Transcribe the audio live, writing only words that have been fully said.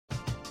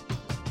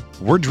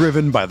We're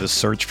driven by the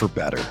search for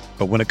better.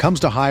 But when it comes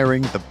to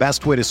hiring, the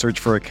best way to search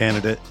for a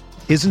candidate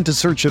isn't to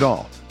search at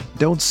all.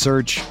 Don't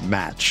search,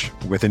 match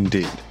with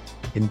Indeed.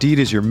 Indeed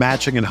is your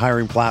matching and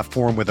hiring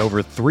platform with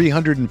over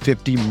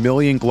 350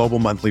 million global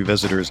monthly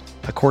visitors,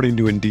 according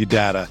to Indeed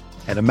data,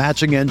 and a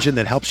matching engine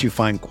that helps you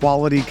find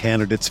quality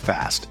candidates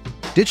fast.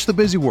 Ditch the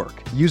busy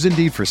work. Use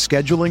Indeed for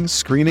scheduling,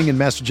 screening, and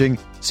messaging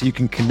so you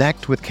can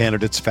connect with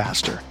candidates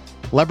faster.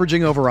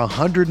 Leveraging over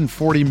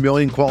 140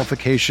 million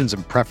qualifications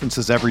and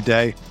preferences every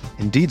day,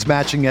 Indeed's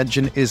matching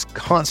engine is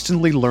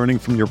constantly learning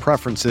from your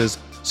preferences,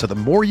 so the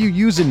more you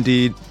use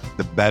Indeed,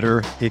 the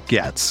better it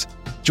gets.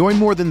 Join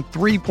more than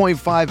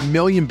 3.5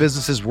 million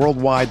businesses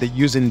worldwide that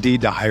use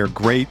Indeed to hire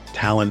great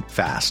talent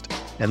fast.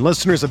 And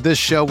listeners of this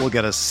show will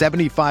get a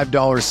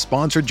 $75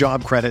 sponsored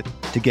job credit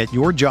to get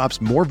your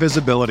jobs more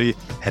visibility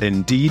at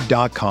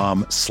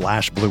Indeed.com/Blue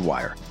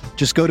Wire.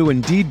 Just go to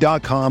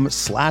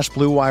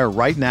Indeed.com/Blue Wire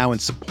right now and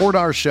support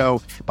our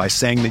show by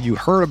saying that you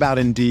heard about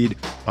Indeed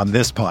on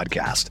this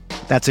podcast.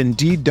 That's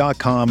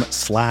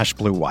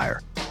Indeed.com/Blue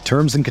Wire.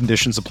 Terms and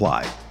conditions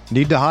apply.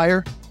 Need to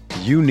hire?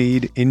 You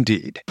need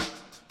Indeed.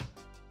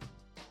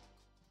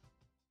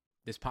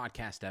 This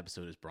podcast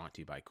episode is brought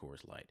to you by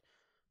Coors Light.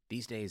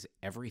 These days,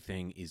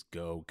 everything is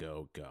go,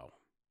 go, go.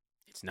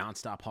 It's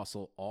nonstop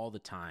hustle all the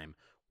time.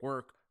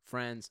 Work,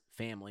 friends,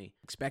 family,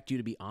 expect you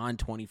to be on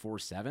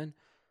 24/7.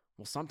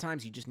 Well,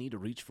 sometimes you just need to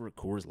reach for a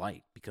Coors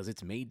Light because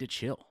it's made to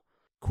chill.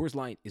 Coors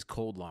Light is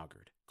cold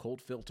lagered,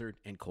 cold filtered,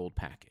 and cold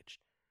packaged.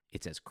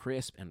 It's as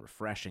crisp and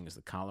refreshing as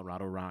the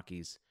Colorado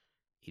Rockies.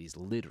 It is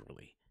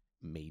literally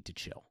made to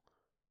chill.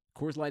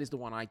 Coors Light is the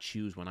one I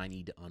choose when I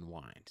need to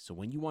unwind. So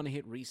when you want to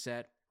hit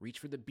reset, reach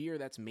for the beer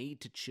that's made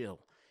to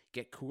chill.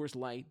 Get Coors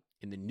Light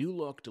in the new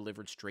look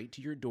delivered straight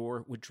to your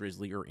door with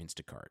Drizzly or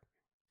Instacart.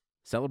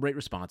 Celebrate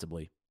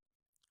responsibly.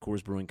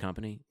 Coors Brewing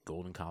Company,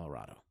 Golden,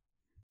 Colorado.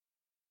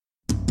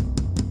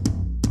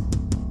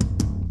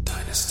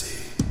 Dynasty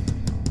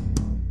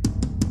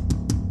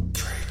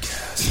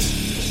Tradecast.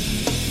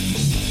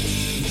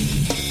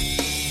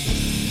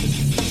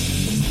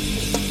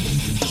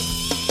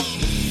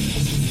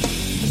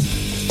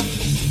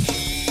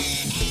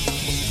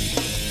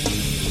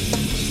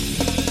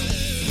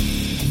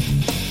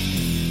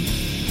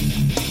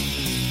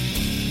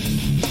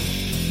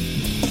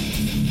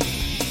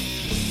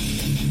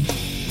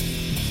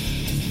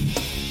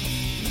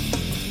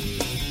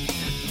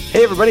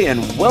 Hey everybody, and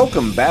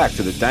welcome back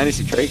to the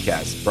Dynasty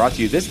Tradecast, brought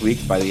to you this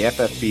week by the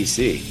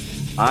FFPC.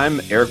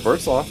 I'm Eric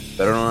Bertzloff,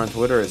 better known on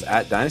Twitter as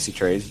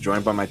 @DynastyTrades,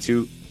 joined by my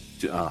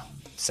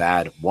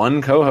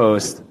one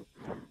co-host,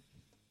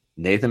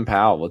 Nathan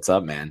Powell. What's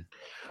up, man?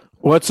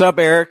 What's up,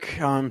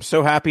 Eric? I'm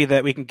so happy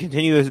that we can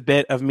continue this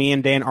bit of me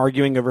and Dan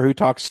arguing over who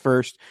talks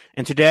first.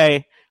 And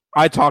today,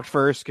 I talked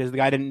first because the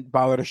guy didn't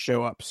bother to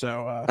show up.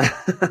 So,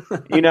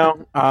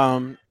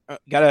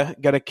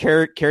 gotta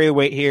carry the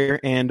weight here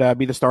and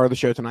be the star of the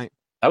show tonight.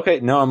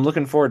 Okay, no, I'm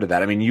looking forward to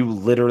that. I mean, you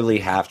literally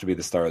have to be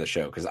the star of the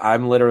show because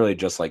I'm literally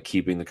just like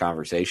keeping the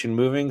conversation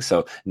moving.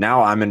 So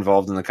now I'm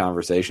involved in the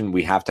conversation.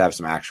 We have to have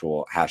some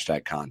actual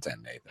hashtag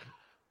content, Nathan.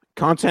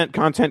 Content,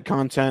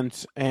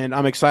 and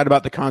I'm excited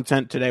about the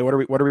content today. What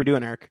are we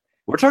doing, Eric?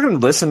 We're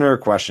talking listener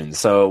questions.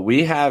 So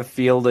we have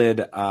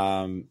fielded,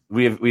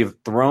 we've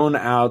thrown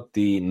out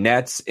the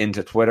nets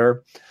into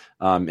Twitter.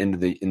 Into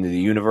the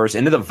universe,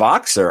 into the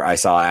Voxer. I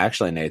saw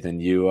actually,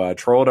 Nathan, you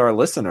trolled our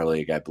listener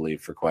league, I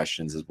believe, for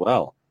questions as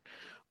well.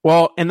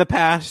 Well, in the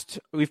past,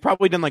 we've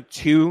probably done like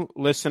 2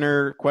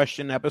 listener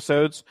question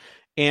episodes,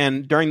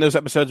 and during those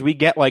episodes, we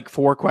get like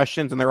 4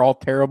 questions, and they're all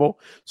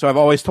terrible. So I've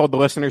always told the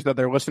listeners that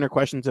their listener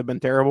questions have been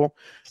terrible.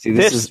 See,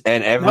 this is,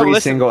 and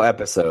every single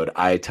episode,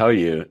 I tell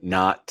you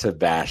not to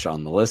bash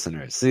on the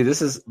listeners. See,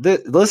 this is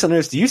the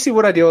listeners. Do you see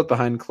what I deal with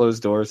behind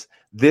closed doors?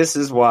 This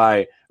is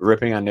why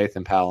ripping on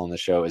Nathan Powell on the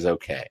show is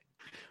okay.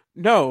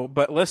 No,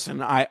 but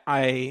listen,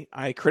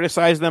 I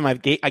criticized them. I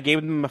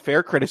gave them a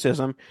fair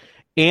criticism,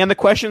 and the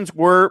questions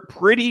were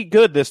pretty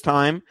good this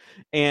time.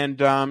 And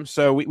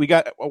so we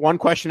got one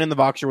question in the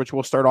Voxer, which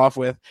we'll start off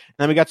with. And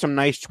then we got some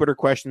nice Twitter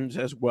questions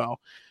as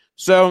well.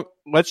 So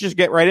let's just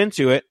get right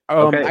into it.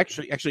 Okay.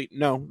 Actually,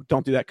 no,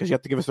 don't do that because you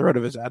have to give us the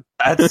RotoViz ad.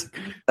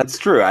 That's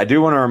true. I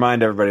do want to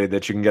remind everybody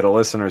that you can get a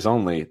listeners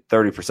only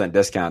 30%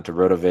 discount to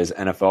RotoViz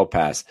NFL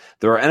Pass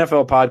through our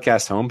NFL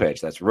podcast homepage.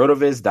 That's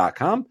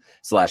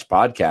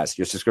rotoviz.com/podcast.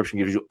 Your subscription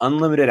gives you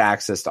unlimited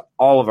access to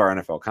all of our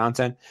NFL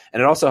content,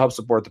 and it also helps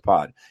support the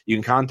pod. You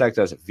can contact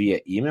us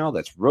via email.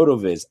 That's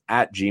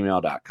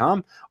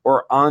rotoviz@gmail.com,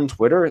 or on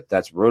Twitter.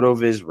 That's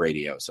RotoViz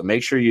Radio. So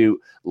make sure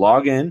you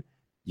log in,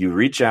 you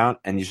reach out,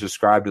 and you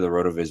subscribe to the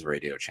RotoViz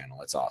Radio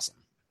channel. It's awesome.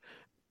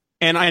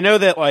 And I know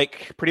that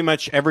like pretty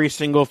much every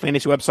single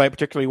fantasy website,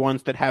 particularly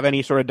ones that have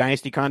any sort of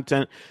dynasty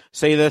content,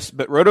 say this,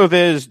 but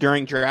RotoViz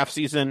during draft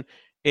season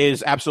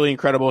is absolutely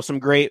incredible. Some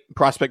great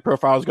prospect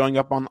profiles going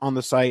up on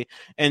the site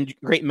and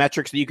great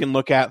metrics that you can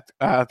look at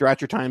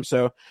throughout your time.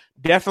 So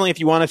definitely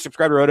if you want to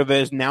subscribe to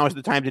RotoViz, now is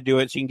the time to do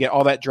it so you can get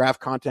all that draft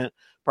content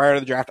prior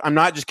to the draft. I'm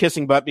not just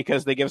kissing butt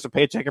because they give us a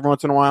paycheck every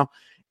once in a while.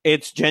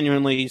 It's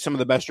genuinely some of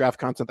the best draft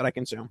content that I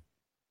consume.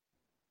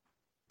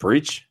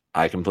 Preach.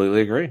 I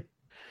completely agree.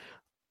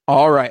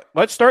 All right,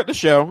 let's start the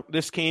show.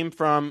 This came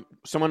from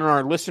someone in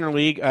our listener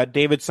league,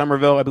 David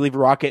Somerville, I believe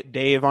Rocket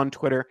Dave on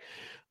Twitter.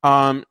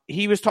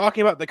 He was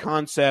talking about the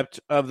concept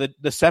of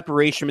the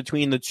separation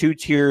between the two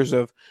tiers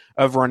of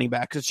running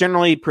backs. It's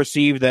generally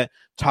perceived that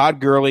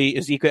Todd Gurley,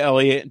 Ezekiel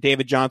Elliott,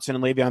 David Johnson,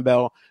 and Le'Veon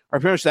Bell are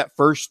pretty much that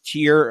first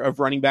tier of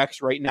running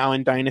backs right now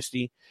in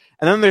Dynasty.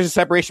 And then there's a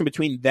separation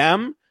between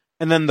them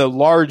and then the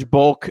large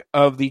bulk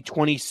of the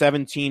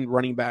 2017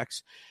 running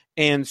backs.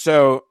 And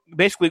so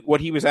basically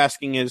what he was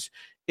asking is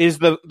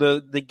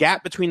the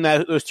gap between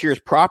those tiers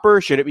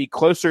proper? Should it be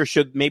closer?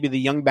 Should maybe the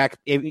young back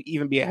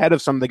even be ahead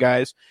of some of the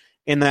guys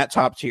in that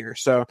top tier?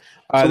 So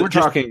we're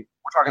talking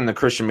the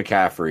Christian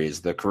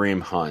McCaffreys, the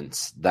Kareem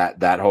Hunts,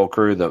 that whole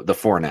crew, the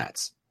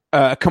Fournettes.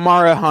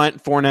 Kamara,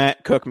 Hunt,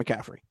 Fournette, Cook,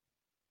 McCaffrey.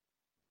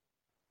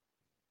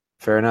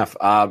 Fair enough.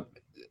 I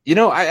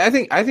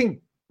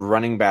think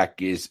running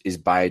back is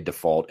by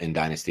default in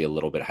Dynasty a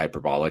little bit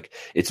hyperbolic.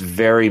 It's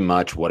very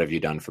much what have you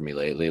done for me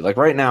lately? Like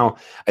right now,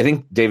 I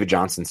think David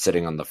Johnson's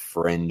sitting on the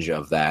fringe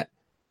of that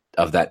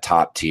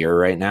top tier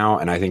right now.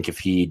 And I think if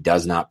he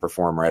does not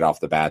perform right off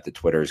the bat, the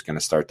Twitter is going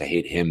to start to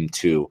hate him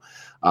too.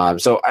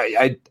 So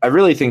I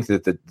really think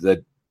that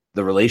the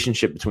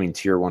relationship between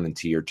tier 1 and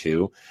tier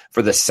 2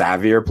 for the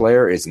savvier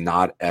player is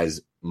not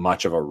as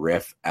much of a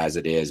rift as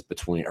it is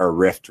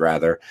rift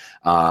rather.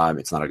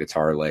 It's not a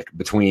guitar lick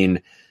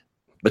between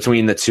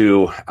the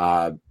two.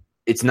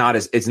 It's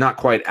not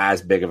quite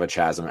as big of a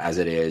chasm as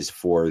it is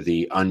for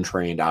the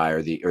untrained eye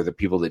or the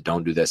people that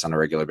don't do this on a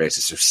regular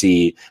basis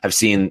have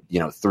seen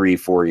 3,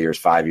 4 years,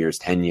 5 years,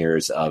 10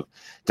 years of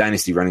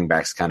Dynasty running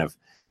backs kind of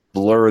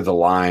blur the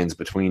lines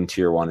between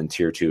tier 1 and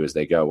tier 2 as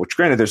they go, which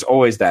granted there's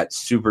always that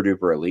super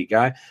duper elite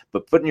guy,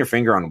 but putting your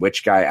finger on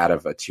which guy out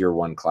of a tier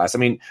 1 class. I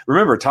mean,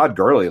 remember Todd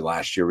Gurley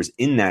last year was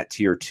in that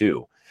tier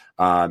 2.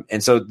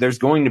 And so there's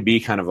going to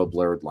be kind of a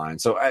blurred line.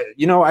 So,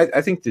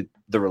 I think that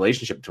the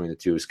relationship between the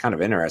two is kind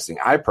of interesting.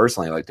 I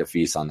personally like to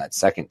feast on that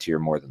second tier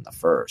more than the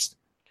first.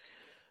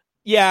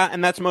 Yeah,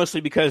 and that's mostly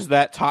because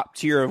that top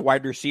tier of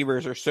wide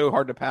receivers are so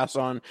hard to pass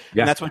on.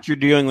 Yeah. And that's what you're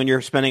doing when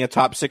you're spending a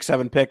top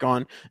 6-7 pick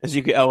on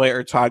Ezekiel Elliott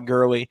or Todd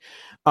Gurley.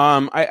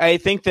 I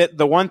think that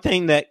the one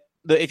thing that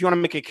if you want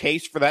to make a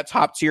case for that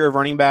top tier of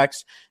running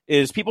backs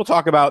is people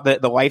talk about the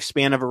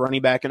lifespan of a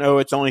running back and,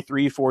 it's only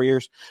 3-4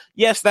 years.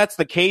 Yes, that's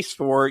the case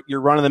for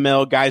your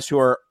run-of-the-mill guys who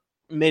are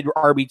mid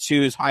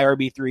RB2s, high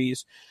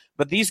RB3s.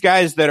 But these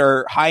guys that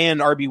are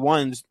high-end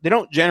RB1s, they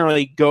don't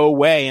generally go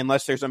away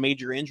unless there's a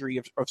major injury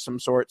of some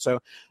sort. So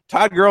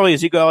Todd Gurley,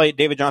 Ezekiel Elliott,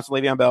 David Johnson,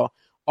 Le'Veon Bell,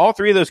 all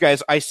three of those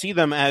guys, I see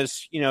them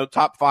as,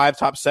 top 5,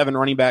 top 7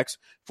 running backs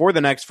for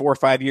the next 4 or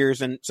 5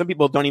 years. And some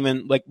people don't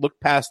even look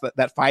past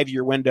that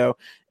 5-year window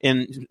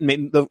in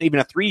maybe even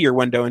a 3-year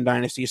window in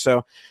Dynasty.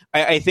 So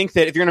I think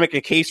that if you're going to make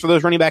a case for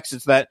those running backs,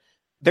 it's that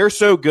they're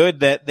so good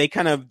that they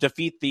kind of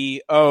defeat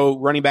the,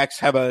 running backs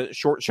have a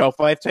short shelf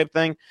life type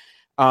thing.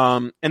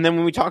 And then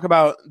when we talk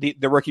about the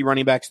rookie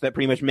running backs that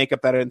pretty much make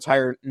up that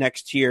entire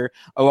next tier,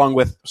 along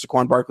with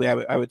Saquon Barkley,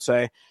 I would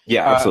say.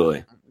 Yeah,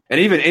 absolutely. And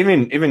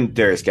even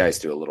Darius Guice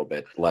to a little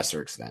bit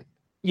lesser extent.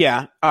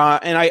 Yeah.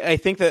 And I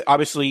think that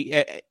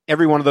obviously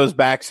every one of those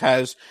backs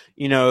has,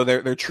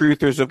 their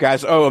truthers of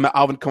guys.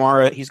 Alvin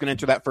Kamara, he's going to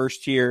enter that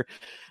first tier.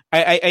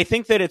 I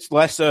think that it's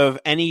less of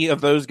any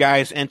of those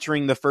guys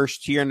entering the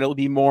first tier, and it'll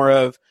be more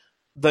of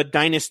the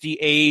Dynasty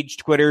age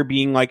Twitter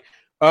being like,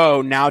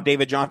 now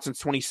David Johnson's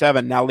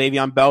 27. Now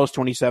Le'Veon Bell is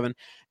 27.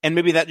 And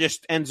maybe that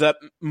just ends up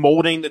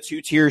molding the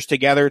two tiers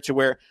together to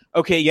where,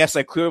 okay, yes,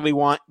 I clearly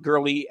want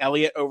Gurley,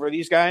 Elliott over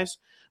these guys,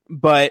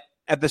 but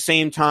at the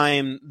same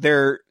time,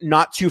 they're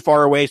not too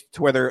far away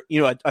to where they're,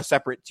 a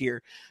separate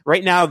tier.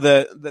 Right now,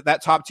 that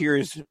top tier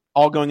is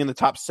all going in the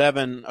top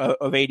 7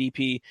 of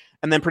ADP.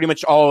 And then pretty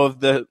much all of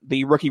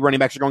the rookie running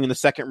backs are going in the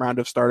second round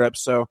of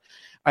startups. So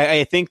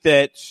I think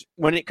that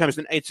when it comes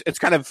to it's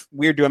kind of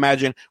weird to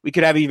imagine we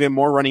could have even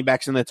more running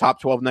backs in the top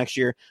 12 next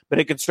year, but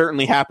it could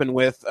certainly happen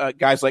with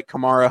guys like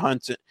Kamara,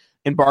 Hunt,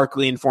 and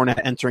Barkley and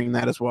Fournette entering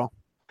that as well.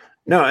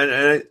 No,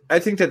 and I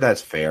think that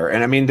that's fair.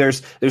 And I mean,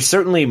 there's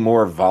certainly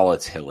more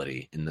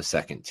volatility in the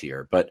second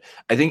tier, but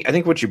I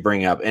think what you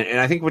bring up, and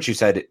I think what you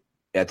said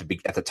at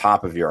the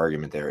top of your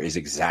argument there is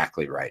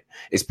exactly right.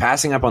 Is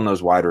passing up on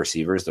those wide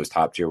receivers, those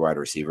top tier wide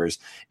receivers,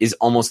 is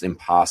almost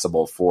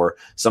impossible for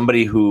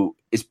somebody who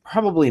is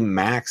probably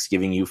max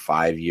giving you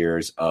 5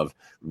 years of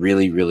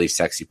really, really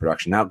sexy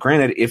production. Now,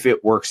 granted, if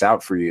it works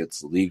out for you,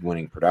 it's league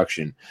winning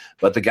production.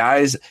 But the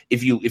guys,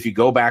 if you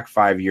go back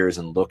 5 years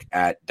and look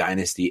at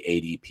Dynasty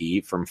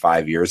ADP from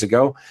 5 years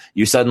ago,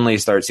 you suddenly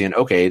start seeing,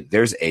 okay,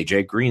 there's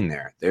AJ Green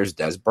there. There's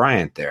Des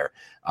Bryant there.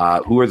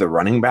 Who are the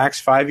running backs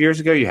 5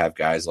 years ago? You have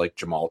guys like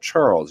Jamal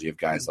Charles. You have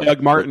guys like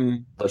Doug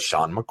Martin,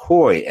 LaShawn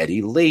McCoy,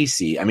 Eddie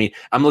Lacy. I mean,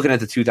 I'm looking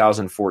at the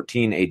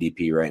 2014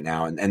 ADP right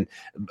now, and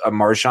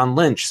Marshawn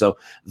Lynch. So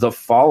the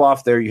fall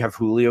off there, you have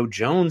Julio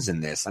Jones in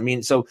this. I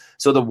mean, so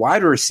the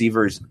wide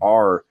receivers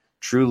are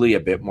truly a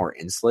bit more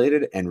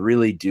insulated and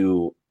really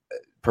do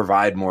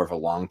provide more of a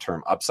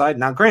long-term upside.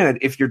 Now, granted,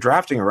 if you're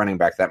drafting a running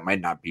back, that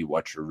might not be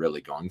what you're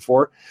really going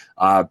for.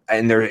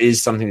 And there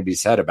is something to be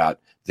said about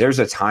there's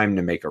a time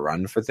to make a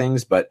run for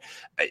things, but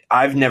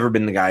I've never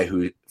been the guy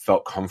who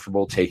felt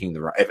comfortable taking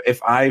the run.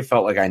 If I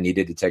felt like I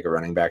needed to take a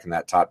running back in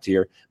that top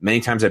tier, many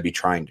times I'd be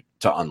trying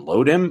to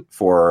unload him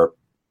for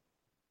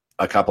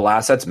a couple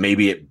assets.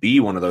 Maybe it be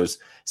one of those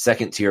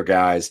second tier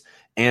guys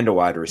and a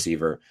wide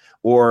receiver,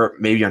 or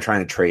maybe I'm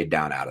trying to trade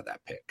down out of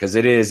that pick, because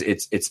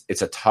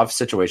it's a tough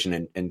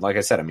situation. And like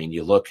I said, I mean,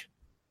 you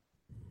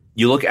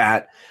look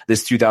at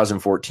this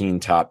 2014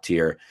 top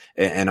tier,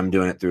 and I'm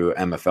doing it through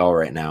MFL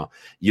right now.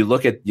 You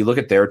look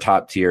at their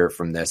top tier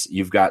from this.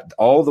 You've got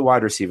all the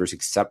wide receivers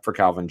except for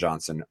Calvin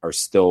Johnson are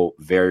still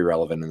very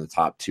relevant in the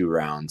top 2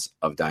 rounds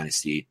of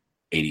Dynasty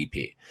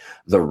ADP.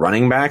 The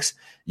running backs,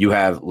 you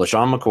have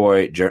LaShawn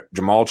McCoy,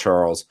 Jamal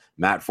Charles,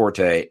 Matt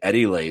Forte,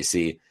 Eddie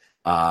Lacy.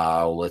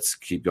 Let's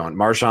keep going.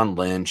 Marshawn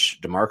Lynch,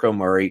 DeMarco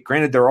Murray.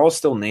 Granted, they're all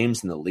still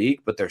names in the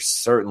league, but they're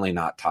certainly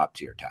not top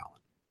tier talent.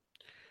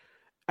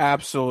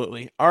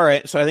 Absolutely. All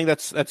right. So I think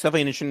that's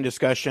definitely an interesting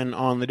discussion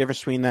on the difference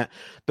between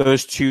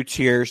those 2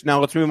 tiers. Now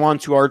let's move on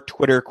to our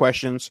Twitter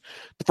questions.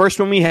 The first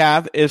one we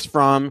have is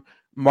from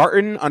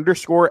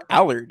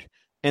Martin_Allard.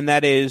 And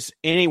that is,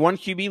 in a 1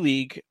 QB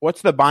league,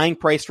 what's the buying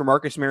price for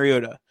Marcus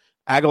Mariota?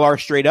 Aguilar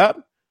straight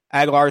up,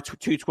 Aguilar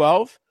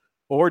 212,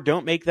 or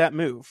don't make that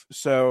move.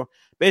 So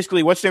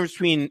basically, what's the difference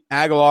between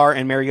Aguilar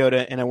and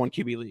Mariota in a 1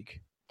 QB league?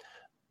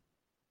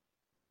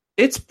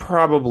 It's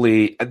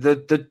probably the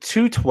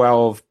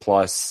 212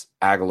 plus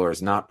Aguilar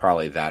is not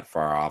probably that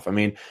far off. I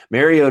mean,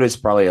 Mariota is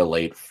probably a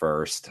late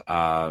first.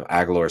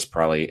 Aguilar is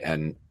probably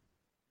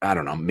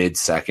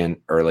mid-second,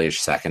 early-ish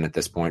second at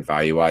this point,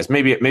 value-wise.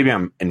 Maybe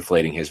I'm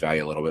inflating his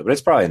value a little bit, but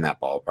it's probably in that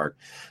ballpark.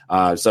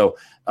 So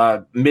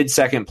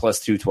mid-second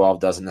plus 212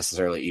 doesn't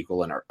necessarily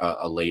equal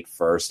a late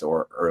first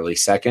or early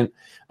second,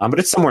 but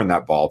it's somewhere in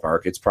that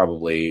ballpark. It's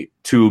probably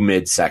 2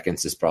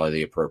 mid-seconds is probably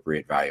the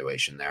appropriate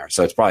valuation there.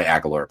 So it's probably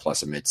Aguilar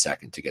plus a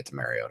mid-second to get to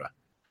Mariota.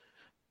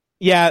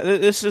 Yeah,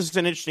 this is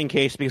an interesting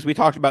case because we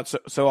talked about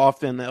so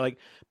often that like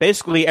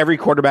basically every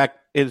quarterback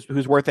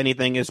who's worth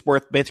anything is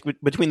worth basically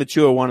between the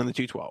 201 and the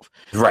 212.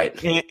 Right.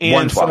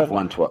 And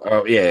 112.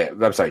 Oh, yeah.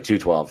 I'm sorry.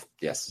 212.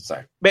 Yes.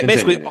 Sorry.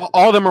 Basically,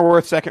 all of them are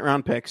worth second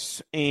round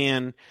picks.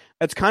 And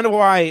that's kind of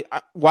why,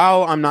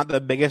 while I'm not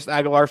the biggest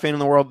Aguilar fan in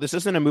the world, this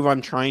isn't a move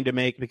I'm trying to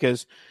make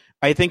because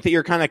I think that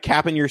you're kind of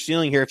capping your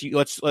ceiling here. If you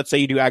let's say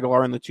you do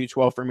Aguilar in the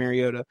 212 for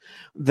Mariota,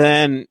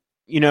 then,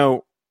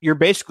 you're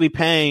basically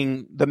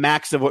paying the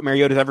max of what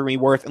Mariota's ever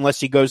been worth unless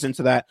he goes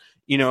into that,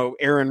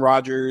 Aaron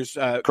Rodgers,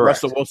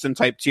 Russell Wilson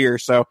type tier.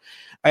 So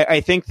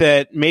I think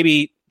that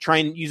maybe try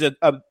and use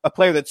a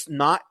player that's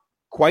not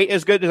quite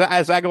as good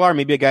as Aguilar,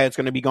 maybe a guy that's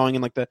going to be going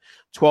in like the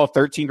 12,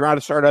 13 round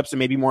of startups and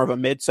maybe more of a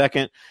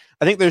mid-second.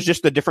 I think there's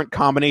just a different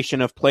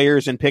combination of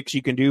players and picks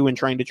you can do when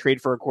trying to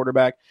trade for a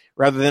quarterback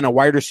rather than a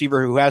wide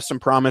receiver who has some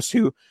promise,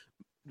 who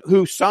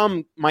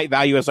some might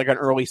value as like an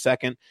early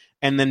second,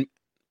 and then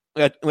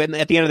at the end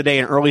of the day,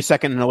 an early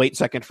second and a late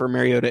second for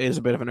Mariota is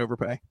a bit of an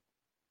overpay.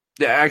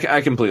 Yeah,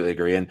 I completely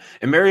agree. And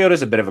Mariota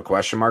is a bit of a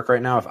question mark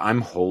right now. If I'm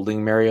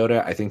holding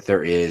Mariota, I think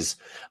there is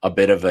a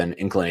bit of an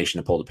inclination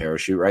to pull the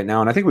parachute right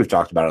now. And I think we've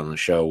talked about it on the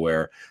show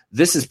where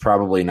this is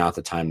probably not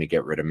the time to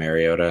get rid of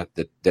Mariota,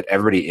 that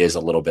everybody is a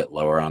little bit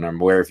lower on him.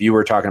 Where if you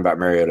were talking about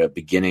Mariota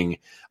beginning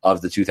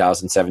of the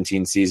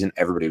 2017 season,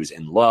 everybody was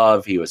in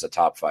love. He was a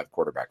top 5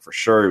 quarterback for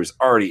sure. He was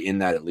already in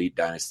that elite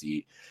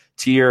dynasty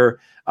tier,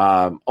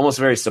 almost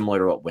very similar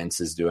to what Wentz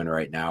is doing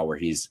right now, where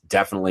he's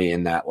definitely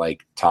in that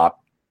like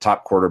top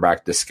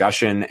quarterback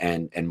discussion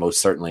and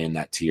most certainly in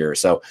that tier.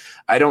 So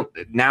I don't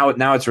now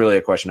it's really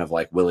a question of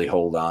like, will he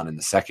hold on in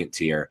the second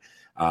tier?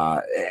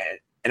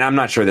 And I'm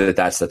not sure that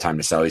that's the time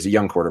to sell. He's a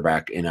young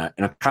quarterback in a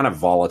kind of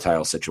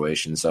volatile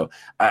situation. So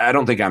I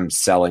don't think I'm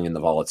selling in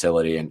the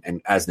volatility.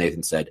 And as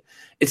Nathan said,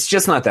 it's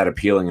just not that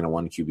appealing in a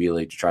 1 QB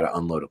league to try to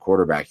unload a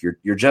quarterback.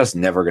 You're just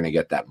never going to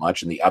get that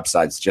much. And the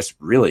upside's just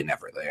really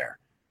never there.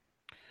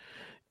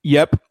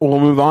 Yep. We'll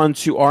move on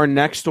to our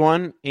next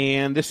one.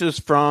 And this is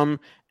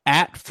from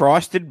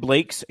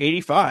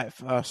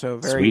 @FrostedBlakes85. So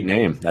very sweet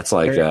name. That's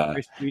like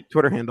very sweet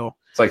Twitter handle.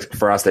 It's like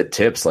Frosted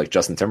Tips, like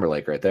Justin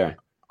Timberlake right there.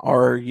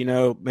 Or,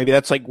 maybe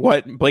that's like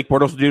what Blake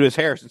Bortles will do to his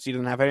hair since he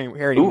doesn't have any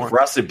hair anymore. Ooh,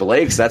 Frosted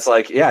Blakes. That's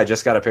like, yeah, I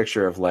just got a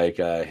picture of like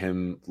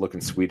him looking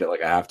sweet at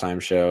like a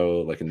halftime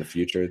show, like in the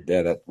future.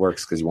 Yeah, that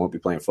works because he won't be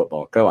playing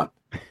football. Go on.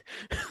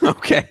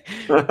 Okay.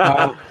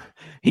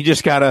 He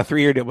just got a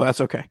 3-year deal, but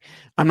that's okay.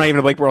 I'm not even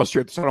a Blake Bortles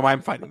shirt, so I don't know why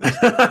I'm fighting this.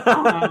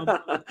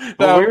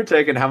 Well, we were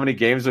taking how many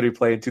games would he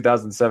play in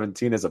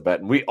 2017 as a bet,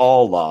 and we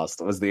all lost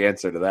was the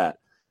answer to that.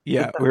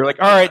 Yeah, we were like,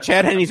 all right,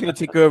 Chad Henne's going to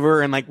take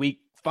over in like week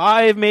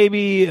 5,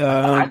 maybe.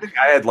 I think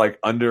I had like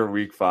under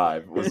week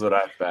 5 was what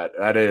I bet.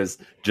 That is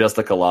just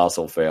a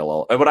colossal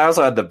fail. But I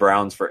also had the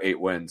Browns for 8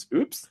 wins.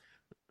 Oops.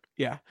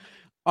 Yeah.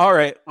 All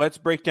right, let's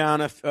break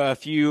down a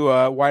few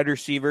wide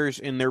receivers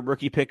in their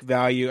rookie pick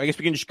value. I guess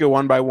we can just go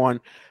one by one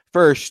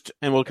first,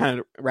 and we'll kind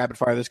of rapid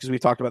fire this because we've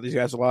talked about these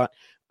guys a lot.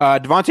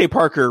 Devontae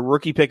Parker,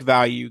 rookie pick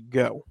value,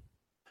 go.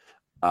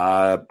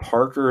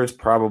 Parker is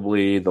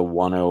probably the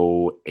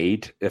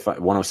 108.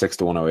 106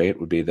 to 108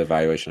 would be the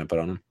valuation I put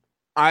on him.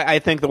 I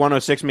think the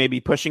 106 may be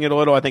pushing it a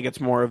little. I think it's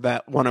more of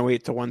that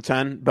 108 to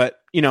 110, but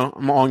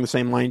I'm along the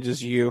same lines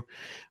as you.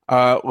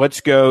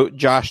 Let's go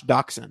Josh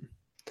Doxson.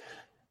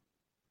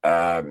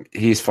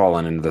 He's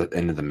fallen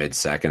into the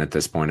mid-second at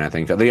this point. I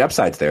think the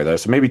upside's there though,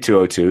 so maybe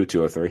 202,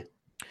 203.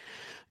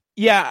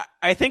 Yeah,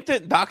 I think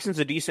that Doxson's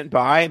a decent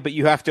buy, but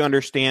you have to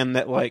understand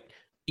that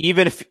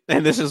even if,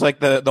 and this is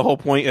the whole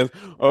point of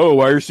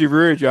wide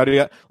receiver age, yada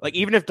yada.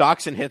 Even if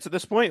Doxson hits at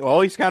this point, well,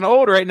 he's kind of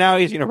old right now.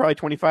 He's probably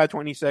 25,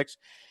 26.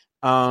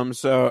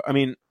 So I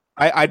mean,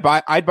 I'd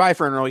buy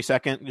for an early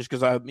second just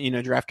because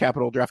draft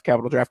capital.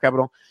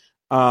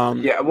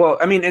 Yeah, well,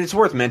 I mean, and it's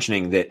worth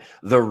mentioning that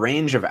the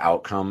range of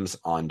outcomes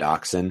on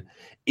Doxson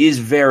is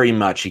very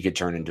much he could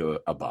turn into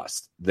a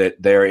bust.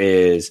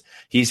 That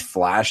he's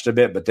flashed a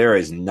bit, but there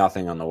is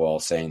nothing on the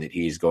wall saying that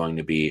he's going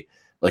to be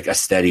like a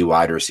steady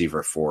wide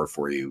receiver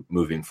for you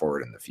moving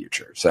forward in the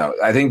future. So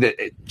I think that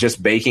I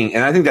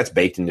think that's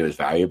baked into his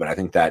value, but I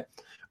think that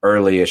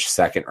early-ish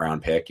second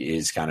round pick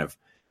is kind of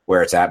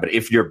where it's at. But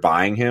if you're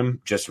buying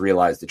him, just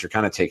realize that you're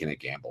kind of taking a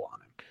gamble on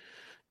him.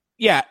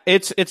 Yeah,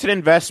 it's an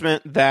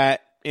investment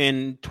that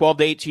in 12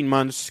 to 18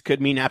 months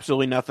could mean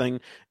absolutely nothing,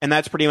 and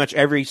that's pretty much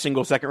every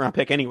single second round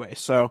pick anyway.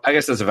 So I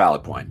guess that's a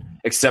valid point,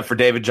 except for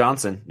David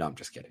Johnson. No, I'm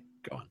just kidding.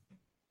 Go on.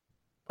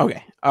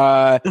 Okay.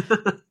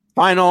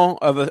 Final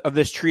of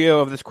this trio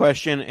of this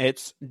question,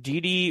 it's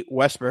Dede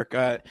Westbrook.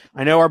 I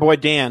know our boy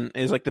Dan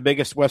is the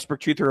biggest Westbrook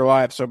truther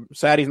alive, so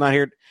sad he's not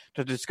here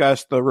to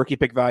discuss the rookie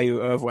pick value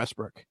of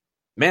Westbrook.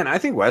 Man, I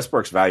think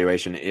Westbrook's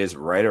valuation is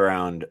right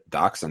around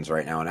Doxson's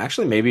right now, and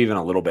actually maybe even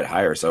a little bit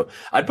higher. So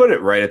I'd put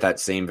it right at that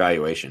same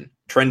valuation,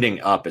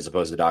 trending up as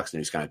opposed to Doxson,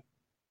 who's kind of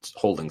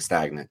holding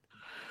stagnant.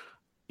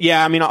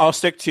 Yeah, I mean, I'll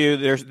stick to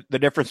there's the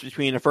difference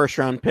between a first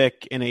round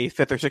pick and a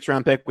fifth or sixth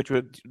round pick, which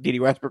what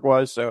Dede Westbrook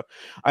was. So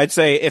I'd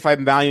say if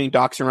I'm valuing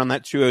Doxson around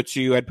that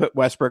 202, I'd put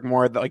Westbrook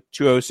more at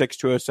 206,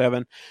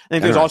 207. I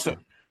think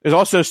there's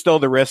also still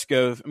the risk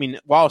of,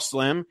 while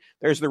slim,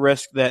 there's the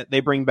risk that they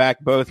bring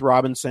back both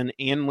Robinson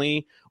and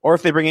Lee, or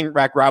if they bring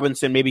back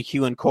Robinson, maybe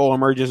Keelan Cole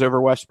emerges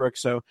over Westbrook.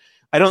 So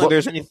I don't think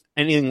there's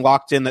anything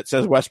locked in that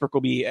says Westbrook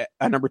will be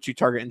a number 2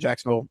 target in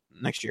Jacksonville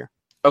next year.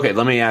 Okay,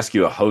 let me ask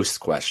you a host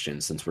question.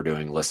 Since we're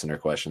doing listener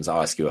questions,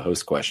 I'll ask you a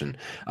host question.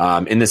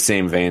 In the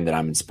same vein that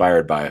I'm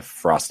inspired by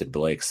Frosted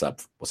Blake.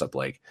 What's up,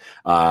 Blake?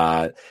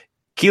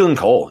 Keelan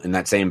Cole in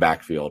that same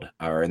backfield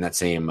or in that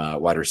same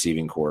wide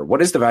receiving core.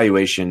 What is the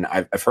valuation?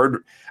 I've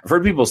heard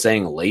people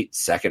saying late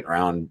second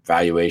round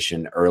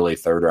valuation, early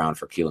third round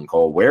for Keelan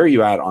Cole. Where are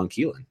you at on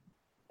Keelan?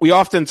 We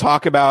often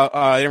talk about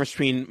the difference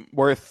between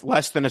worth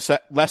less than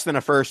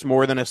a first,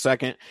 more than a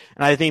second,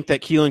 and I think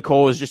that Keelan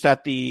Cole is just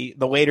at the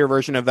later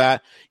version of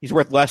that. He's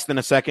worth less than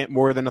a second,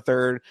 more than a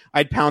third.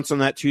 I'd pounce on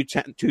that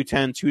 210,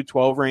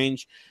 212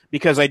 range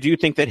because I do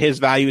think that his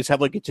value is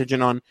heavily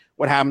contingent on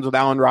what happens with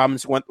Allen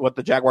Robinson, what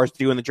the Jaguars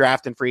do in the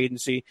draft and free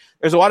agency.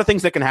 There's a lot of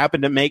things that can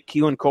happen to make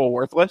Keelan Cole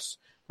worthless,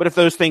 but if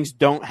those things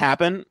don't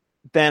happen,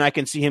 then I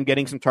can see him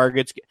getting some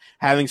targets,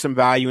 having some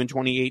value in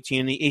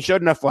 2018. And he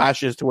showed enough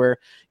flashes to where,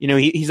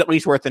 he's at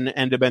least worth an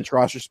end-of-bench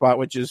roster spot,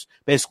 which is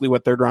basically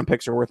what third-round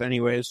picks are worth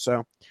anyways.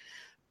 So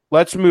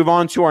let's move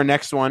on to our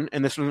next one.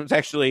 And this one's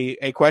actually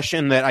a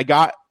question that I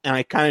got, and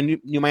I kind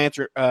of knew my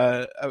answer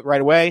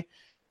right away,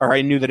 or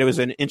I knew that it was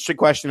an interesting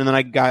question, and then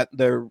I got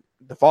the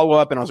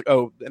follow-up, and I was like,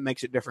 oh, that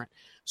makes it different.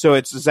 So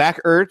it's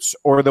Zach Ertz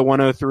or the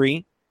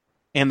 103,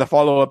 and the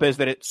follow-up is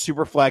that it's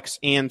Superflex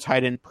and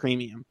tight end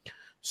premium.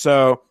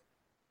 So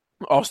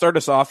I'll start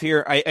us off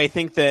here. I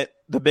think that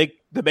the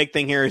big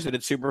thing here is that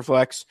it's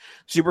Superflex.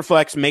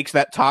 Superflex makes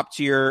that top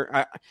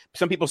tier.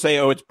 Some people say,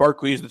 oh, it's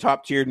Barkley's the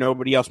top tier.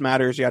 Nobody else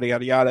matters, yada,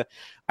 yada, yada.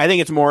 I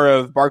think it's more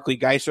of Barkley,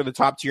 Geiser, the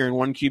top tier in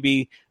one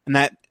QB, and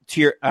that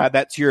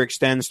tier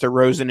extends to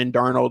Rosen and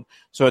Darnold.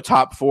 So a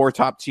top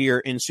tier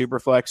in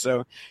Superflex.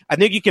 So I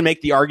think you can make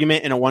the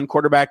argument in a one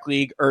quarterback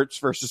league, Ertz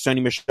versus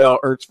Sony Michel,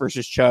 Ertz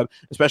versus Chubb,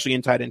 especially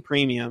in tight end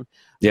premium.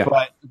 Yeah.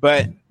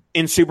 But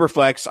in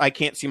Superflex, I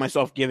can't see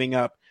myself giving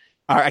up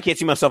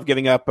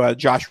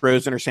Josh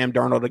Rosen or Sam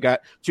Darnold. I got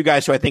two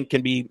guys who I think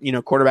can be,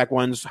 quarterback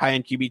ones,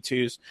 high-end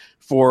QB2s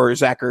for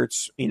Zach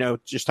Ertz.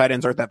 Just tight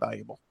ends aren't that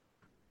valuable.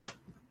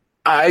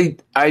 I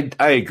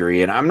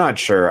agree, and I'm not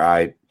sure.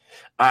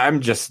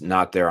 I'm just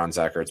not there on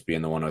Zach Ertz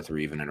being the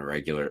 103 even in a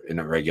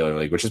regular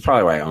league, which is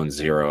probably why I own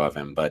 0 of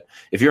him. But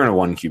if you're in a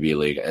one QB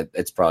league,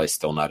 it's probably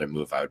still not a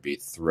move I would be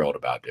thrilled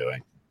about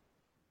doing.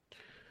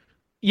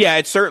 Yeah,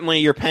 it's certainly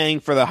you're paying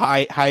for the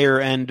higher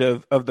end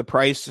of the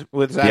price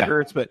with Zach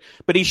Ertz, but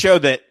he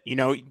showed that,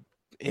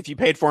 if you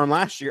paid for him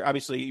last year,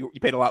 obviously you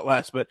paid a lot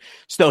less, but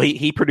still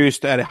he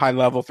produced at a high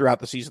level throughout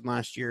the season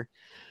last year.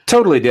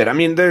 Totally did. I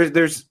mean,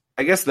 there's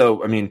I guess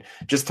though, I mean,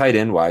 just tight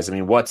end wise, I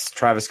mean, what's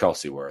Travis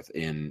Kelce worth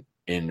in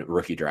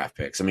rookie draft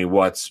picks? I mean,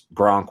 what's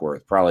Gronk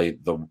worth? Is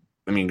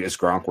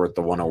Gronk worth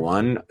the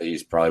 101?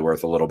 He's probably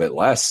worth a little bit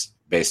less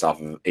based off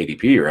of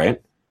ADP,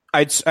 right?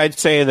 I'd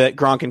say that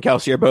Gronk and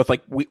Kelce are both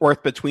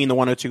worth between the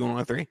 102 and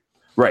 103.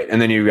 Right,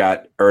 and then you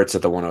got Ertz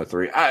at the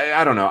 103.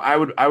 I don't know.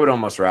 I would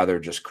almost rather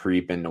just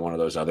creep into one of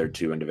those other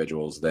two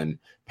individuals than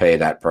pay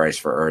that price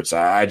for Ertz.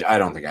 I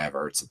don't think I have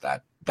Ertz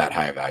at that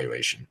high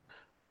evaluation.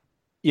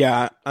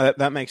 Yeah,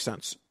 that makes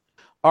sense.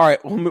 All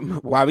right.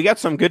 Wow, we got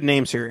some good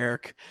names here,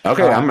 Eric.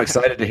 Okay, I'm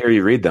excited to hear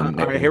you read them.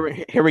 All right,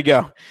 here we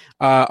go.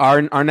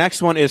 Our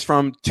next one is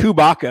from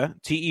Tubaka,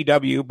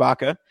 Tew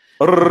Baka.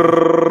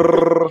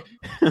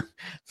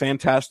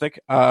 Fantastic.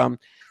 I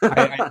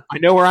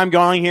know where I'm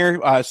going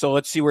here, so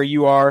let's see where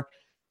you are.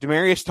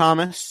 Demaryius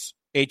Thomas,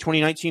 a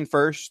 2019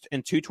 first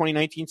and 2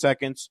 2019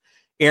 seconds.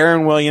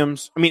 Aaron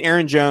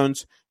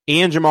Jones,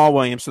 and Jamal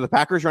Williams. So the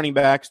Packers running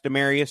backs,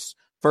 Demaryius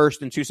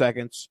first and 2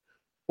 seconds,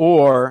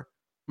 or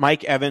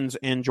Mike Evans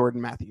and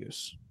Jordan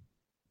Matthews.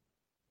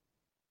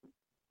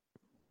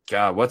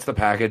 God, what's the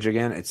package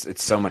again?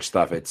 It's so much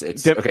stuff. It's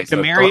okay.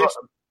 So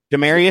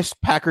Demaryius,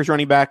 Packers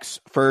running backs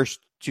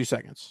first, 2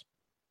 seconds.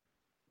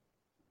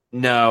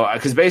 No,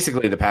 because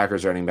basically the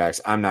Packers running backs,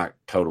 I'm not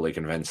totally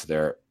convinced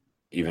they're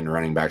even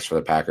running backs for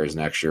the Packers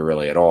next year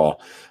really at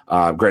all.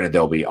 Granted,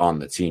 they'll be on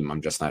the team.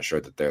 I'm just not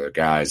sure that they're the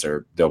guys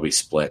or they'll be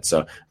split.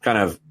 So kind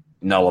of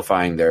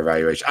nullifying their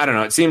evaluation. I don't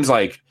know. It seems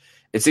like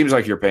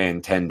you're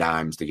paying 10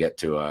 dimes to get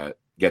to a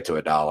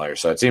dollar.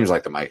 So it seems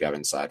like the Mike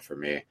Evans side for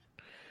me.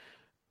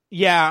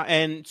 Yeah,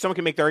 and someone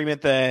can make the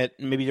argument that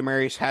maybe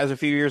Demaryius has a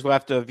few years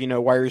left of,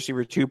 wide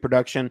receiver 2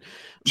 production.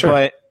 Sure.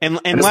 But and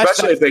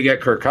especially if they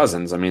get Kirk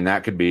Cousins, I mean,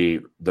 that could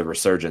be the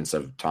resurgence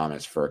of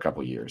Thomas for a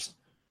couple years.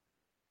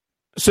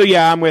 So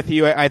yeah, I'm with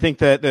you. I think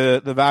that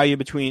the value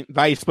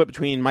split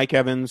between Mike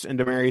Evans and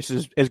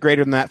Demaryius is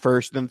greater than that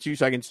first. Then the 2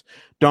 seconds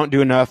don't do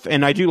enough.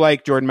 And I do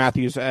like Jordan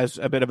Matthews as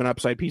a bit of an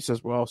upside piece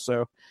as well.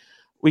 So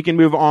we can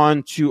move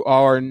on to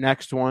our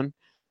next one.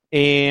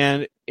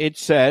 And it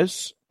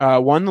says,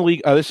 won the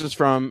league. This is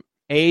from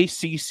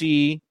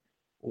ACC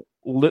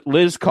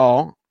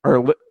Lizcall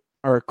or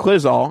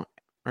Clizall,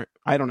 or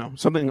I don't know,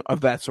 something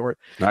of that sort.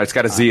 No, it's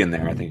got a Z in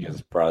there. I think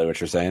is probably what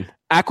you're saying.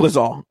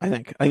 Aclizol, I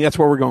think that's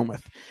where we're going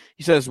with.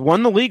 He says,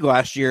 won the league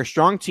last year,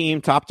 strong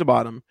team, top to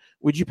bottom.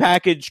 Would you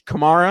package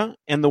Kamara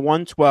and the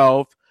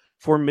 112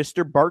 for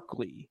Mr.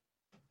 Barkley?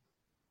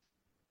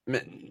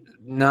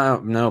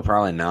 No,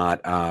 probably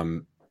not.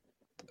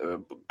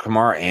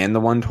 Kamara and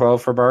the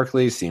 112 for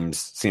Barkley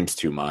seems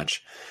too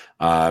much.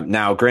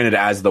 Now, granted,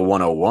 as the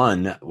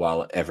 101,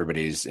 while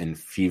everybody's in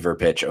fever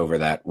pitch over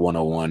that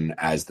 101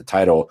 as the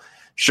title,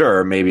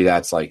 sure, maybe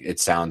that's like it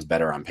sounds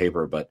better on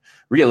paper, but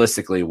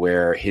realistically,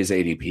 where his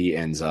ADP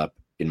ends up,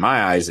 in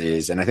my eyes,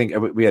 is, and I think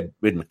we had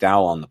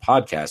McDowell on the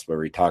podcast where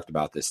we talked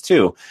about this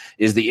too,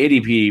 is the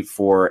ADP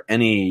for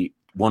any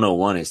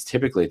 101 is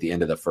typically at the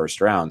end of the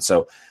first round.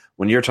 So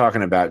when you're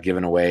talking about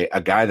giving away a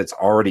guy that's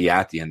already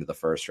at the end of the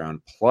first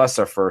round plus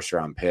a first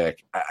round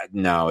pick,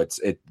 no,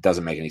 it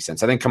doesn't make any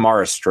sense. I think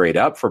Kamara straight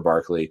up for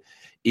Barkley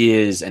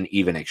is an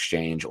even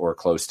exchange or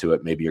close to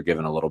it. Maybe you're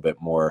giving a little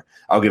bit more.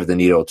 I'll give the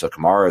needle to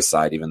Kamara's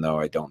side, even though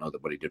I don't know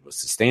that what he did was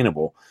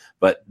sustainable.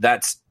 But I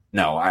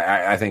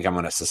think I'm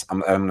going to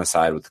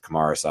side with the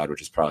Kamara side,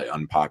 which is probably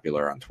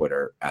unpopular on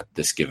Twitter at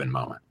this given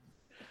moment.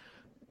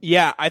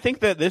 Yeah, I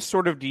think that this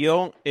sort of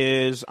deal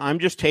is I'm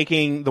just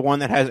taking the one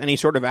that has any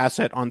sort of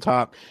asset on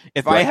top.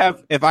 If I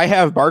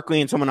have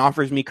Barkley and someone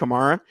offers me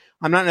Kamara,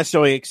 I'm not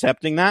necessarily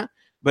accepting that.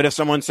 But if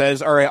someone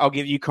says, all right, I'll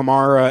give you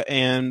Kamara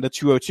and the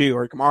 202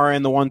 or Kamara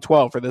and the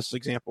 112 for this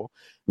example,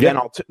 then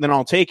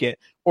I'll take it.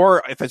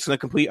 Or if it's the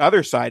complete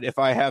other side, if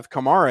I have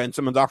Kamara and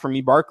someone's offering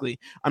me Barkley,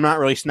 I'm not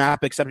really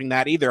snap accepting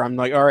that either. I'm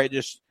like, all right,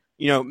 just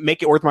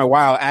make it worth my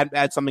while.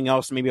 Add something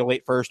else, maybe a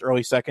late first,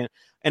 early second.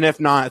 And if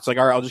not, it's like,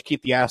 all right, I'll just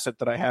keep the asset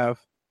that I have.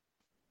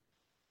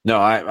 No,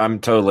 I'm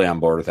totally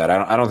on board with that.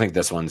 I don't think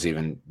this one's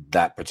even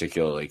that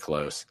particularly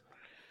close.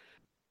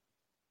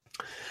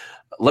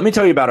 Let me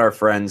tell you about our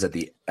friends at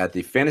the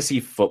Fantasy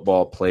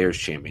Football Players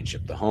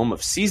Championship, the home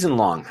of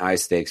season-long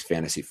high-stakes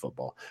fantasy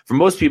football. For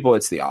most people,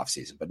 it's the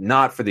offseason, but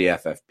not for the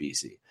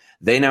FFPC.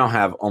 They now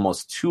have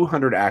almost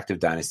 200 active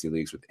dynasty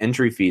leagues with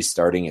entry fees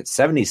starting at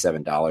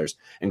 $77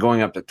 and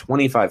going up to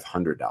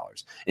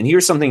 $2,500. And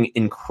here's something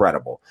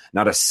incredible.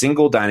 Not a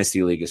single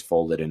dynasty league is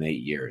folded in 8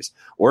 years.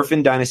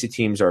 Orphan dynasty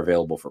teams are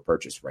available for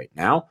purchase right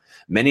now.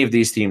 Many of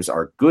these teams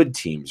are good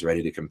teams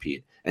ready to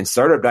compete. And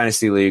startup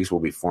dynasty leagues will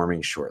be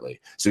forming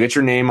shortly. So get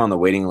your name on the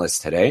waiting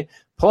list today.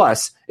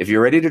 Plus, if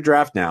you're ready to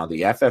draft now,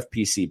 the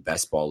FFPC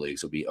Best Ball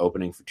Leagues will be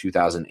opening for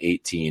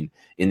 2018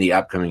 in the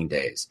upcoming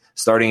days,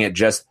 starting at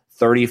just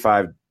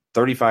 $35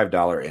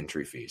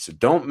 entry fee. So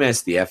don't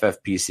miss the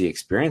FFPC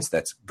experience.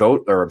 Go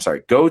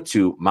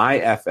to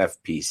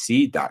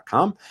myffpc.com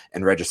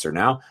and register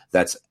now.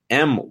 That's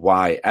myffpc.com,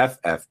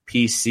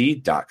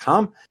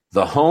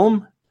 the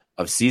home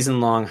of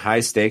season-long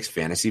high-stakes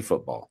fantasy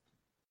football.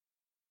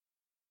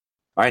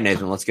 All right,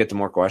 Nathan, let's get to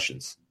more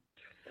questions.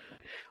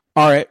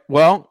 All right.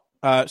 Well,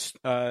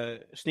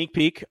 sneak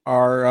peek.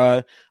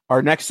 Our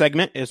next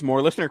segment is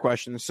more listener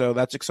questions, so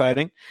that's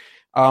exciting.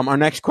 Our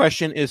next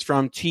question is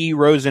from T.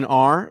 Rosen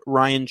R.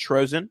 Ryan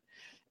Trozen.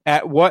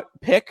 At what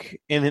pick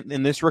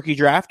in this rookie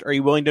draft are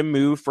you willing to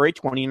move for a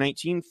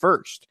 2019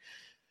 first?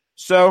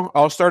 So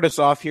I'll start us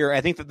off here.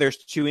 I think that there's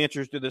two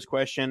answers to this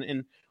question,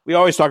 and we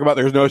always talk about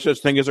there's no such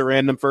thing as a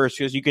random first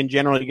because you can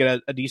generally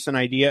get a decent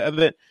idea of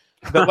it.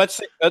 But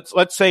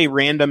let's say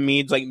random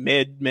means like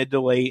mid to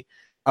late.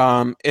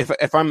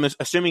 If I'm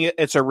assuming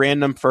it's a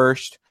random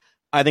first,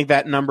 I think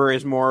that number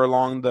is more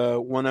along the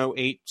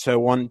 108 to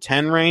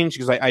 110 range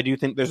because I do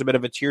think there's a bit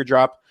of a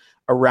teardrop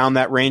around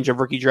that range of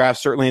rookie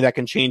drafts. Certainly that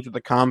can change with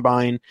the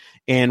combine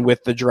and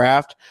with the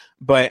draft.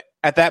 But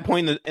at that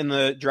point in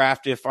the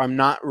draft, if I'm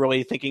not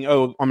really thinking,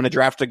 oh, I'm going to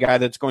draft a guy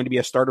that's going to be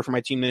a starter for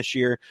my team this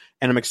year,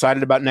 and I'm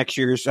excited about next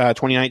year's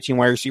 2019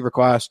 wide receiver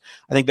class,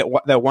 I think that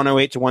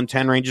 108 to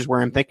 110 range is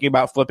where I'm thinking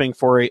about flipping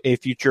for a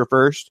future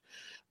first.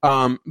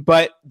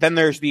 But then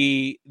there's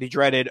the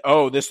dreaded,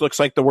 oh, this looks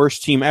like the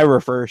worst team ever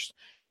first.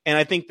 And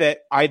I think that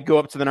I'd go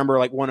up to the number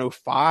like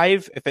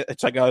 105 if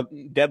it's like a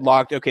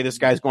deadlocked, okay, this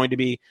guy's going to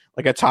be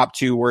like a top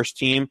 2 worst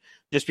team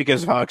just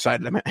because of how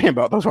excited I am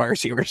about those wide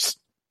receivers.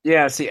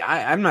 Yeah, see,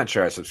 I'm not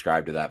sure I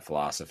subscribe to that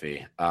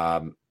philosophy.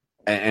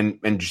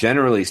 And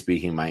generally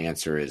speaking, my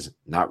answer is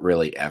not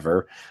really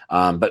ever.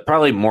 But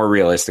probably more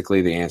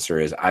realistically, the answer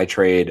is I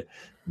trade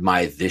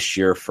my this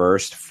year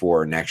first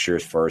for next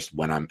year's first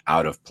when I'm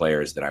out of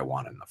players that I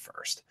want in the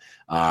first.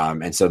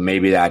 And so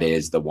maybe that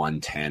is the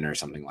 110 or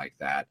something like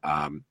that.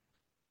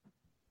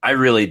 I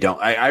really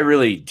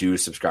do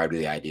subscribe to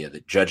the idea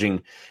that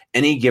judging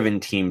any given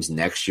team's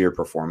next year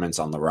performance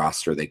on the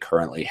roster they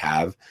currently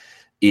have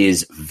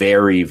is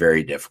very,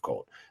 very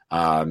difficult.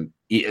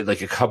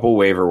 Like a couple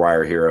waiver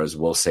wire heroes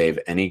will save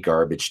any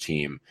garbage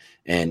team.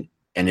 And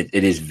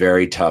it is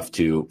very tough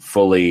to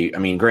fully, I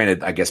mean,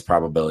 granted, I guess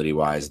probability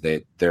wise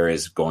that there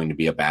is going to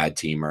be a bad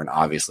team or an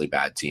obviously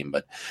bad team,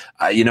 but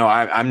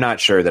I'm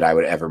not sure that I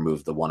would ever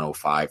move the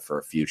 105 for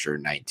a future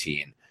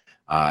 19.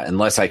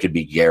 Unless I could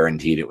be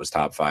guaranteed it was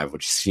top 5,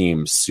 which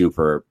seems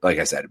super, like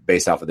I said,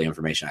 based off of the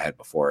information I had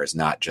before, it's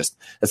not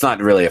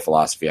really a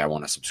philosophy I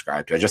want to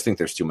subscribe to. I just think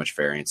there's too much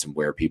variance in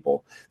where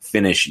people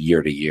finish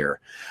year to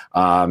year.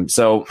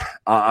 So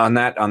on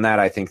that,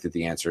 I think that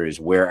the answer is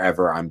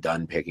wherever I'm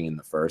done picking in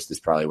the first is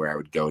probably where I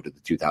would go to the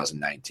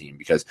 2019,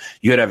 because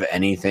you could have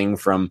anything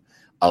from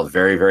a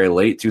very, very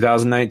late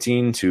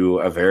 2019 to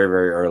a very,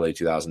 very early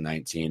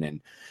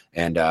 2019.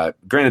 And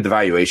granted, the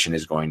valuation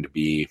is going to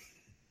be,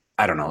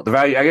 I don't know. The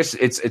value, I guess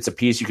it's a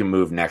piece you can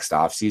move next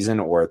off season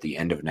or at the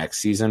end of next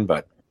season,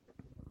 but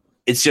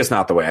it's just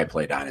not the way I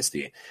play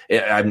Dynasty.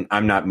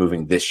 I'm not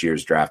moving this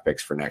year's draft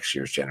picks for next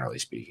year's, generally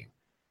speaking.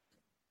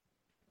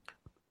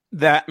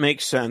 That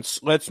makes sense.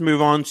 Let's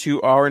move on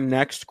to our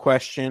next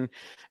question,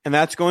 and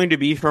that's going to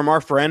be from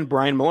our friend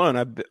Brian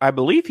Malone. I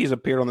believe he's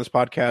appeared on this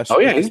podcast. Oh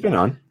yeah, he's been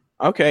on.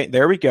 Okay,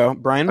 there we go.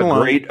 Brian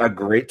Malone. A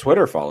great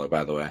Twitter follow,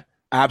 by the way.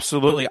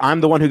 Absolutely. I'm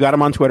the one who got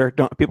him on Twitter.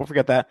 Don't people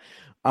forget that.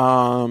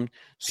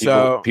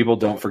 People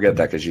don't forget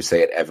that because you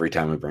say it every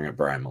time we bring up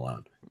Brian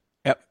Malone.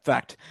 Yep,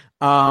 fact.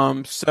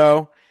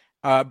 So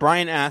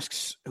Brian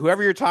asks,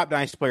 whoever your top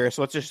Dynasty player is,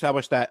 so let's just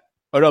establish that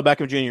Odell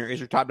Beckham Jr. is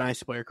your top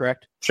Dynasty player,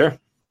 correct? Sure.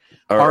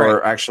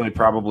 Or actually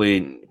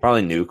probably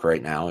Nuke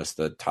right now is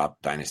the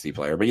top Dynasty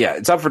player. But yeah,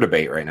 it's up for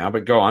debate right now,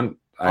 but go on.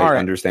 I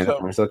understand the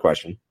premise of the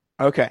question.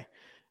 Okay.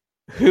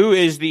 Who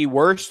is the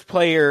worst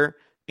player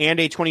and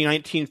a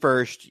 2019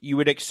 first you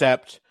would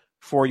accept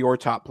for your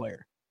top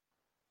player?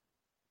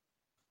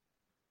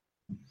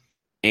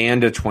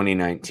 And a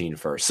 2019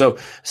 first.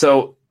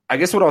 So I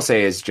guess what I'll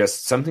say is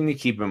just something to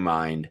keep in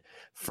mind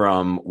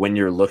from when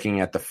you're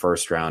looking at the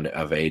first round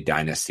of a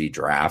dynasty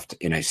draft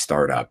in a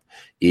startup.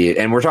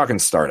 And we're talking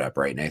startup,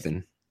 right,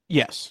 Nathan?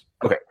 Yes.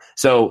 Okay.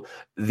 So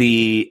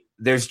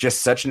there's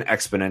just such an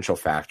exponential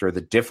factor. The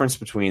difference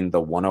between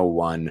the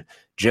 101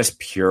 just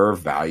pure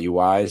value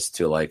wise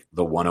to like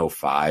the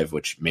 105,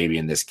 which maybe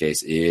in this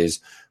case is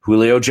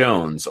Julio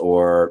Jones,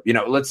 or,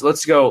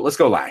 let's go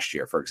last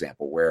year, for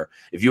example, where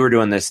if you were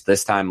doing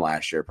this time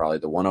last year, probably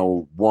the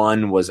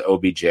 101 was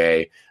OBJ,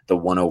 the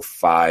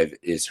 105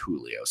 is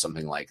Julio,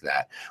 something like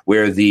that,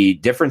 where the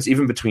difference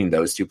even between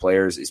those two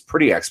players is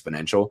pretty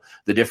exponential.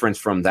 The difference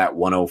from that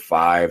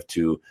 105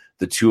 to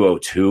the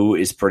 202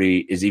 is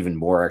even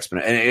more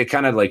exponential. And it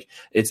kind of like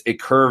it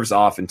curves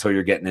off until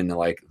you're getting into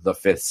like the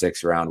 5th,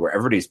 6th round where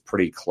everybody's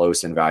pretty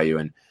close in value,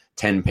 and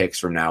 10 picks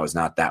from now is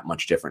not that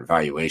much different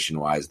valuation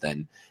wise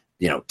than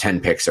 10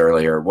 picks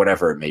earlier,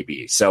 whatever it may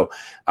be. So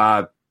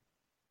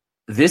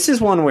this is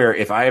one where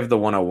if I have the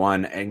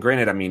 101, and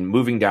granted, I mean,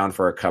 moving down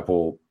for a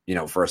couple,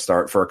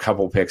 for a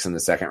couple picks in the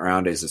second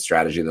round is a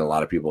strategy that a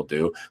lot of people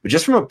do, but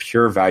just from a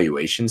pure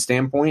valuation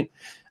standpoint,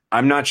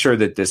 I'm not sure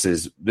that this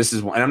is,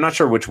 and I'm not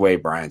sure which way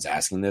Brian's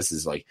asking this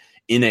is like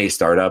in a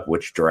startup,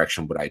 which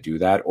direction would I do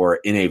that? Or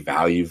in a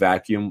value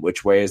vacuum,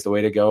 which way is the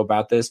way to go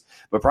about this?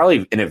 But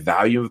probably in a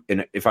value,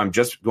 if I'm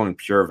just going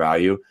pure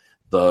value,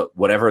 the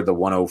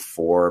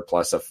 104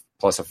 plus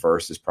a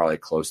first is probably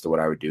close to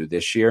what I would do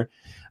this year.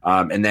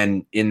 And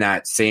then in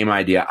that same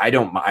idea, I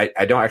don't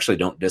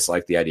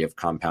dislike the idea of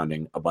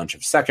compounding a bunch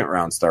of second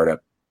round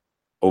startup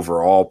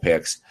overall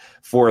picks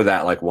for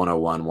that like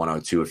 101,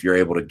 102. If you're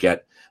able to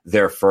get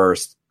their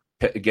first,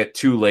 get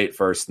 2 late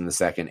first in the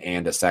second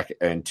and a second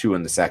and 2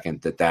 in the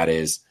second, that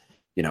is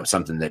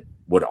something that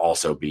would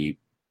also be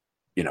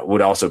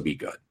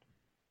good.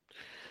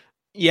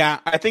 Yeah,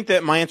 I think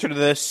that my answer to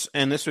this,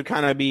 and this would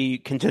kind of be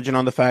contingent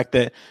on the fact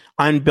that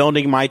I'm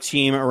building my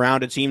team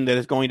around a team that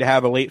is going to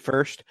have a late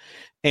first.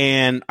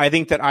 And I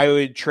think that I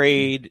would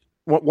trade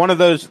one of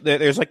those.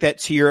 There's like that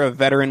tier of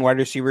veteran wide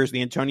receivers,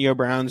 the Antonio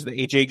Browns, the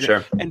AJ Green.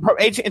 Sure. And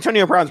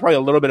Antonio Brown's probably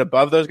a little bit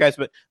above those guys,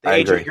 but the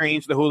AJ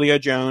Greens, the Julio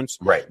Jones.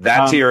 Right.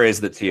 That tier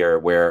is the tier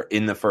where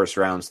in the first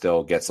round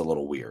still gets a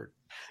little weird.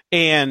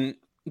 And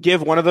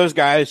give one of those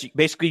guys,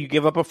 basically you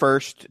give up a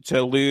first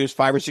to lose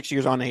 5 or 6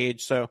 years on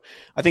age. So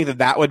I think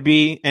that would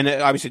be, and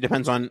it obviously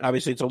depends on,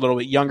 obviously it's a little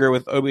bit younger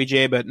with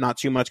OBJ, but not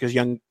too much because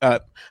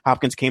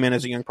Hopkins came in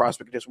as a young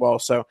prospect as well.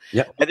 So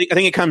yeah. I think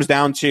it comes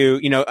down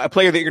to, a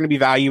player that you're going to be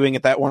valuing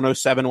at that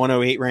 107,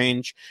 108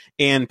 range,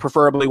 and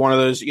preferably one of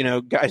those,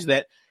 guys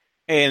that,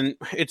 and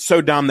it's so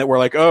dumb that we're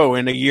like, oh,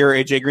 in a year,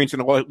 AJ Green's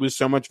going to lose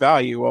so much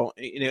value. Well,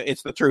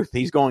 it's the truth.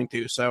 He's going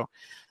to, so.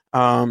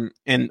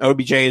 And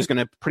OBJ is going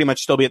to pretty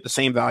much still be at the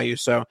same value.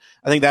 So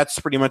I think that's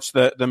pretty much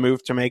the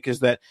move to make, is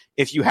that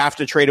if you have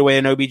to trade away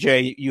an OBJ,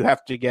 you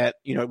have to get,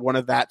 one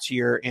of that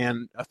tier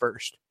and a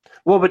first.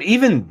 Well, but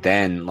even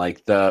then,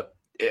 like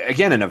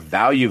again, in a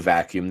value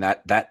vacuum,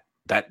 that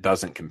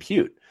doesn't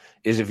compute.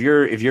 Is if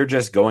you're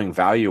just going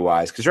value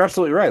wise, because you're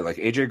absolutely right. Like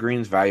AJ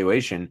Green's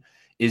valuation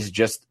is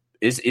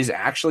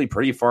actually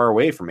pretty far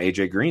away from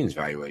AJ Green's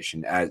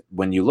valuation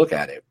when you look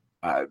at it.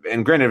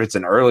 And granted, if it's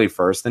an early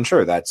first, then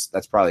sure, that's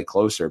probably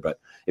closer.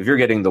 But if you're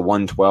getting the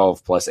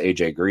 112 plus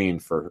AJ Green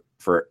for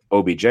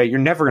OBJ, you're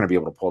never going to be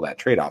able to pull that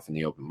trade off in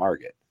the open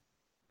market.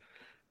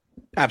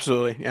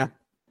 Absolutely, yeah.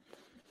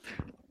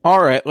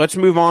 All right, let's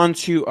move on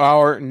to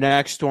our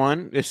next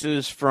one. This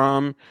is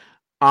from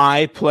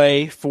I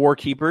Play for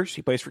Keepers.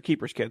 He plays for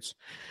Keepers Kids.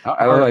 Oh,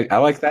 I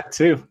like that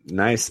too.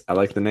 Nice. I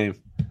like the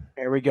name.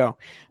 There we go.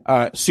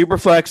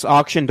 Superflex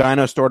auction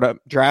Dino startup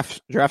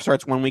draft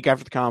starts 1 week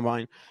after the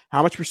combine.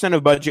 How much %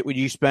 of budget would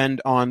you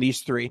spend on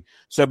these three?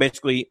 So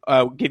basically,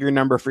 give your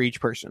number for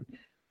each person.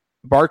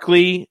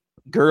 Barkley,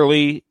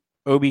 Gurley,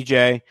 OBJ.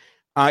 I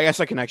guess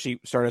I can actually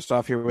start us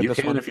off here with this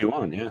one. You can if you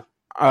want, yeah.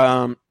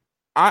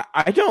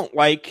 I don't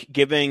like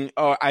giving,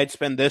 I'd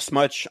spend this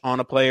much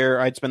on a player,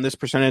 I'd spend this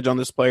percentage on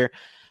this player.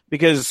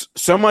 Because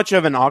so much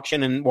of an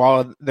auction, and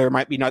while there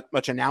might be not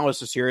much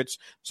analysis here, it's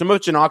so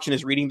much an auction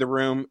is reading the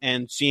room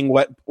and seeing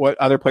what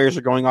other players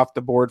are going off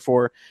the board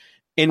for.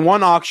 In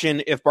one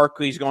auction, if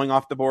Barkley's going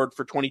off the board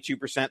for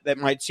 22%, that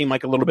might seem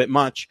like a little bit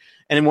much.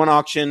 And in one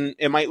auction,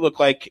 it might look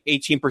like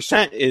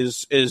 18%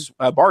 is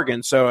a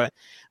bargain. So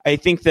I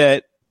think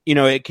that,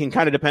 it can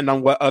kind of depend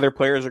on what other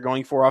players are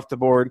going for off the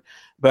board.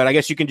 But I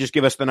guess you can just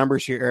give us the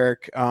numbers here,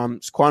 Eric.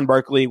 Saquon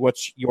Barkley,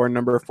 what's your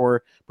number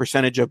for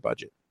percentage of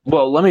budget?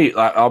 Well,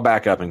 I'll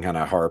back up and kind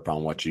of harp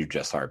on what you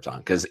just harped on,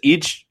 because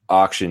each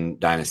auction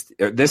dynasty,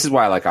 this is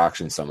why I like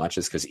auctions so much,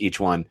 is because each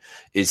one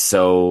is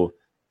so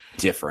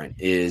different.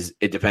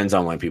 It depends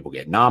on when people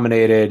get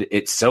nominated.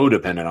 It's so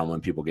dependent on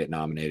when people get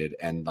nominated,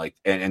 and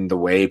the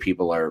way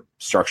people are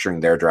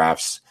structuring their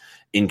drafts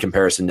in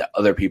comparison to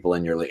other people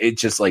in your league.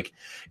 It's just like,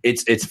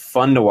 it's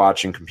fun to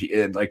watch and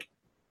compete. Like,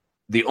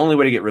 the only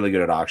way to get really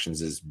good at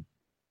auctions is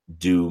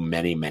do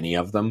many, many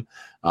of them,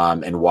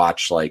 and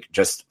watch,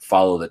 just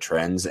follow the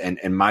trends.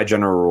 And my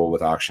general rule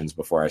with auctions,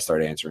 before I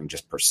start answering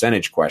just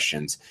percentage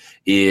questions,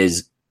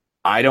 is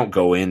I don't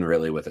go in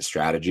really with a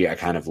strategy. I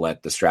kind of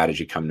let the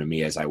strategy come to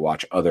me as I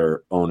watch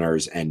other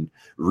owners and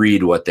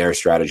read what their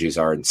strategies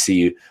are and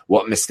see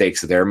what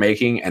mistakes they're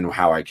making and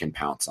how I can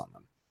pounce on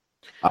them.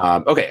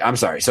 Okay, I'm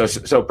sorry.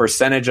 So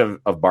percentage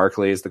of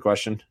Barkley is the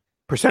question?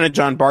 Percentage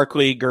on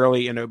Barkley,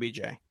 Gurley, and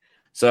OBJ.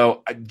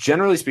 So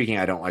generally speaking,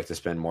 I don't like to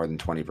spend more than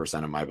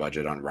 20% of my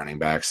budget on running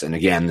backs. And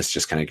again, this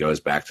just kind of goes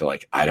back to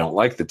I don't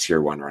like the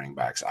tier 1 running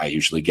backs. I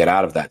usually get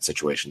out of that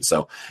situation.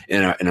 So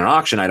in an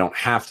auction, I don't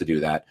have to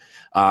do that.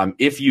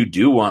 If you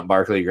do want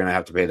Barkley, you're going to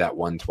have to pay that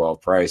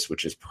 112 price,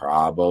 which is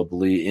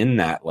probably in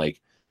that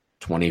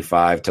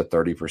 25 to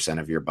 30%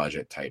 of your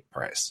budget type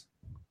price.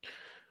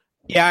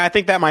 Yeah, I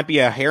think that might be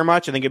a hair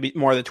much. I think it'd be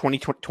more the 20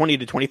 to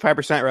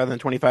 25% rather than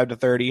 25 to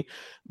 30.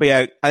 But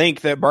yeah, I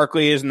think that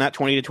Barkley is in that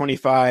 20 to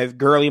 25.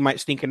 Gurley might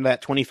sneak into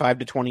that 25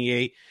 to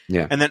 28.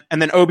 Yeah. And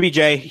then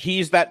OBJ,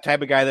 he's that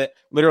type of guy that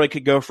literally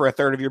could go for a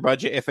third of your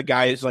budget if a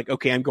guy is like,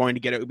 okay, I'm going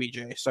to get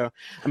OBJ. So,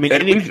 I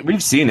mean,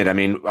 we've seen it. I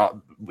mean,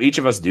 each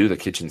of us do the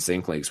kitchen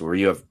sink leagues where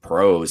you have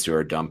pros who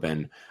are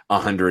dumping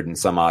 $100 and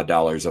some odd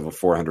dollars of a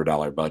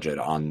 $400 budget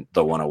on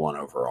the 101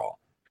 overall.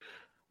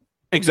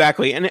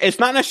 Exactly. And it's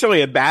not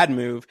necessarily a bad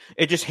move.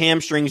 It just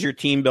hamstrings your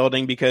team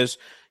building because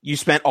you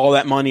spent all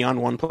that money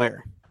on one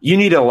player. You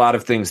need a lot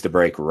of things to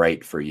break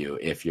right for you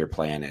if your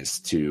plan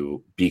is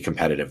to be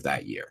competitive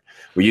that year.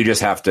 Where you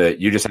just have to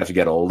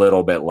get a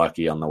little bit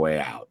lucky on the way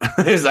out,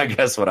 is I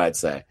guess what I'd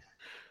say.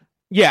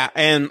 Yeah,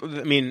 and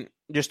I mean,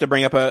 just to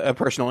bring up a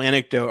personal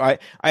anecdote,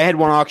 I had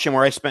one auction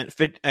where I spent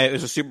it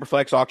was a super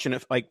flex auction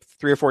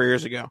 3 or 4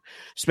 years ago.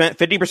 Spent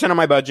 50% of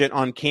my budget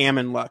on Cam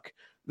and Luck.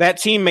 That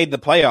team made the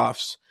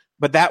playoffs.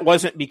 But that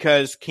wasn't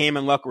because Cam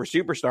and Luck were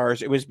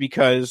superstars. It was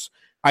because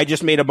I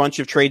just made a bunch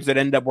of trades that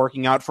end up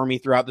working out for me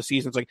throughout the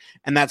season. It's like,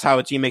 and that's how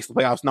a team makes the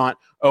playoffs. Not,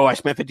 oh, I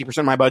spent 50%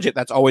 of my budget.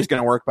 That's always going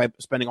to work by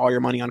spending all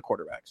your money on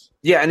quarterbacks.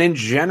 Yeah, and in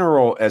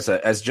general, as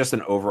just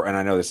an over, and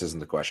I know this isn't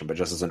the question, but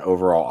just as an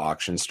overall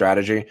auction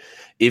strategy,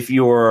 if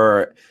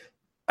you're,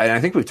 and I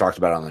think we've talked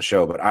about it on the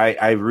show, but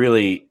I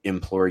really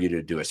implore you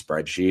to do a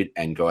spreadsheet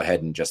and go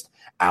ahead and just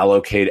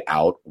allocate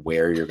out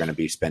where you're going to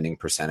be spending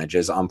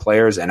percentages on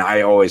players. And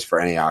I always, for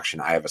any auction,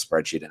 I have a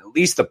spreadsheet and at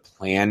least a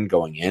plan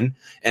going in.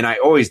 And I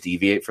always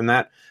deviate from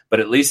that,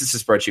 but at least it's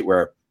a spreadsheet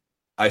where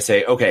I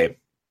say, okay,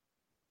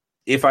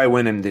 if I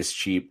win in this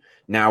cheap,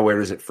 now where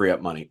does it free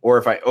up money? Or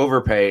if I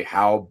overpay,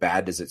 how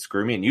bad does it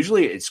screw me? And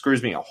usually it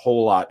screws me a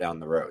whole lot down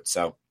the road.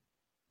 So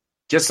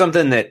just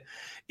something that,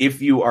 if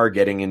you are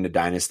getting into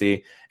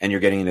Dynasty and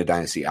you're getting into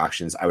Dynasty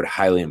auctions, I would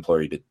highly implore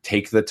you to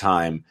take the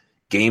time,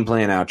 game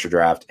plan out your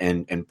draft,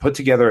 and put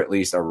together at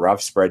least a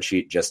rough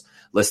spreadsheet just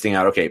listing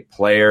out, okay,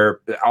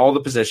 player, all the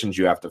positions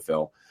you have to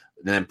fill,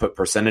 and then put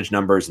percentage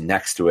numbers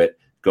next to it,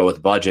 go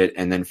with budget,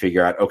 and then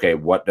figure out, okay,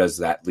 what does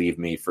that leave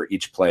me for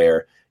each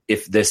player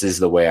if this is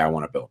the way I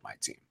want to build my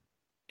team?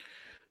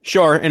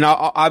 Sure. And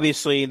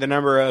obviously the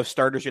number of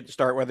starters you have to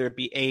start, whether it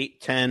be 8,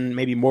 10,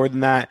 maybe more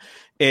than that,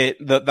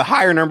 the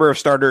higher number of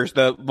starters,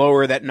 the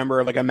lower that number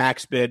of like a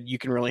max bid you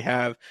can really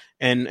have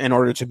in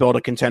order to build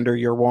a contender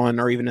year one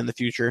or even in the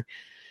future.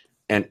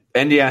 And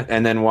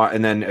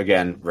then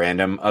again,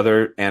 random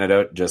other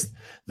anecdote, just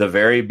the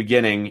very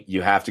beginning,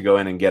 you have to go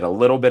in and get a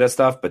little bit of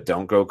stuff, but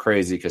don't go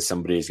crazy because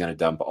somebody is going to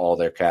dump all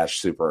their cash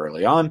super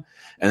early on.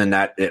 And then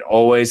that it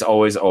always,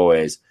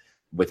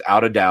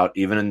 without a doubt,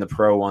 even in the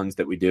pro ones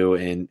that we do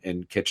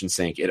in Kitchen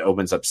Sink, it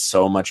opens up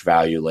so much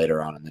value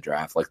later on in the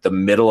draft. Like the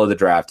middle of the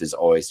draft is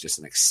always just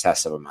an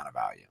excessive amount of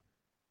value.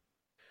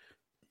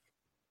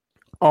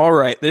 All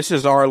right. This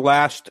is our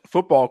last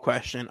football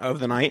question of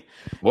the night.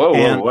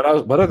 Whoa.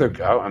 What other,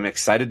 I'm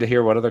excited to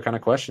hear what other kind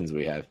of questions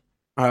we have.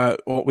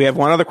 Well, we have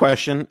one other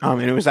question,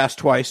 and it was asked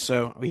twice,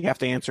 so we have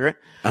to answer it.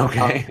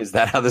 Okay. Is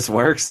that how this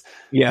works?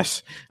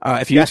 Yes.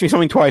 If you ask me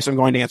something twice, I'm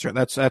going to answer it.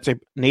 That's a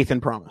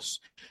Nathan promise.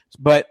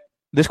 But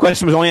this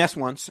question was only asked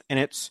once, and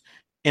it's,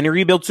 in a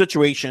rebuild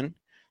situation,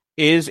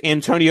 is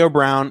Antonio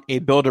Brown a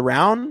build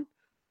around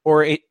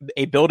or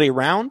a build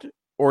around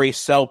or a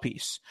sell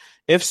piece?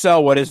 If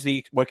so, what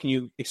can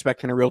you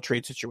expect in a real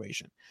trade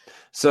situation?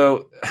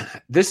 So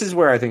this is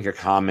where I think a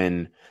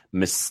common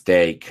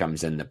mistake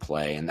comes into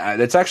play. And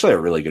that's actually a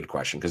really good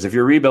question, because if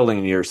you're rebuilding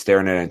and you're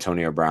staring at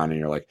Antonio Brown and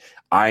you're like,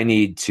 I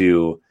need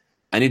to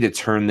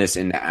turn this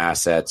into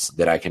assets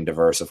that I can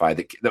diversify,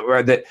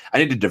 that I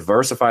need to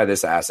diversify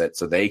this asset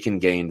so they can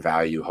gain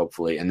value,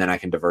 hopefully. And then I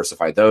can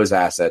diversify those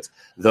assets,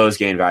 those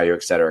gain value,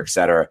 et cetera, et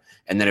cetera.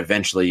 And then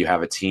eventually you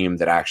have a team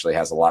that actually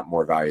has a lot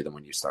more value than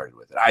when you started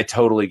with it. I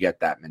totally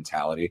get that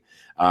mentality.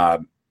 I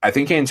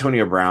think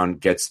Antonio Brown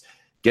gets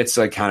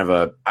like kind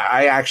of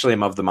I actually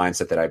am of the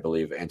mindset that I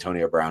believe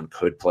Antonio Brown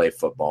could play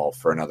football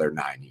for another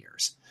 9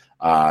 years.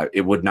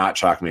 It would not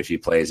shock me if he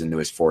plays into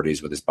his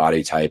 40s with his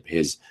body type,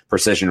 his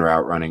precision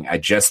route running. I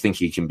just think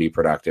he can be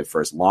productive for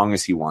as long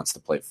as he wants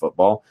to play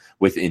football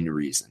within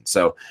reason.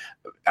 So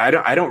I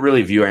don't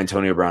really view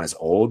Antonio Brown as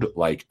old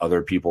like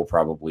other people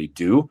probably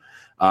do.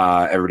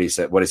 Everybody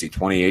said, what is he,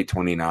 28,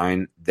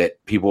 29?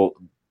 That people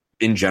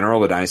in general,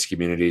 the dynasty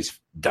community's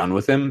done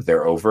with him.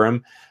 They're over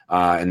him.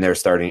 And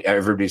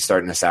everybody's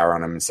starting to sour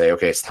on him and say,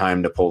 okay, it's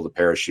time to pull the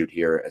parachute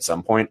here at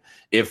some point.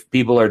 If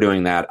people are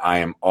doing that, I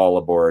am all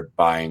aboard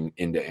buying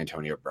into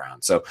Antonio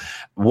Brown. So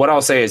what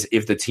I'll say is,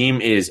 if the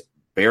team is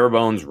bare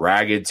bones,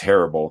 ragged,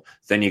 terrible,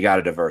 then you got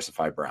to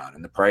diversify Brown.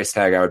 And the price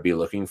tag I would be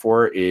looking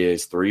for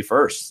is 3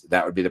 firsts.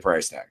 That would be the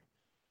price tag.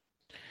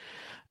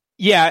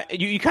 Yeah,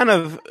 you kind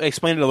of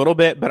explained it a little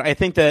bit, but I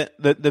think that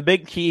the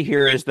big key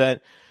here is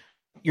that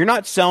you're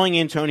not selling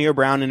Antonio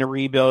Brown in a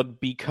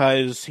rebuild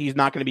because he's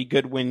not going to be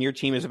good when your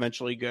team is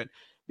eventually good.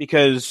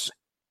 Because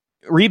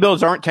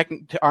rebuilds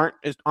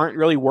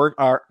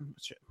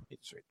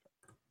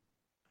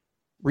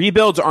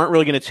rebuilds aren't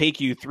really going to take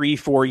you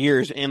 3-4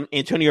 years, and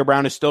Antonio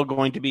Brown is still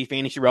going to be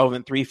fantasy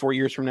relevant 3-4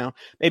 years from now.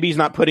 Maybe he's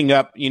not putting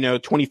up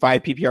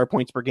 25 PPR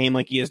points per game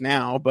like he is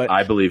now, but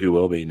I believe he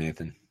will be,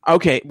 Nathan.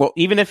 Okay, well,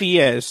 even if he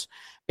is,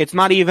 it's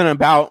not even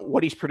about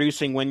what he's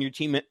producing when your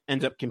team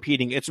ends up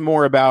competing. It's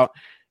more about,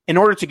 in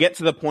order to get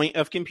to the point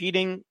of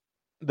competing,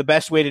 the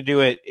best way to do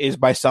it is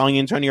by selling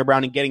Antonio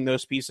Brown and getting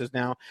those pieces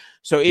now.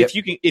 So if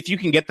you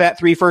can get that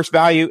 3 first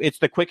value, it's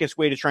the quickest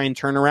way to try and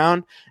turn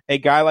around a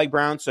guy like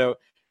Brown. So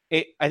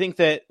I think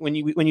that when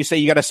you say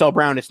you got to sell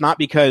Brown, it's not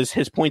because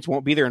his points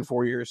won't be there in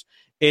 4 years.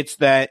 It's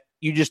that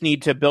you just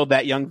need to build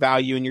that young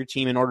value in your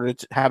team in order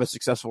to have a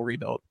successful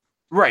rebuild.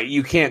 Right.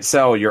 You can't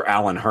sell your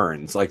Allen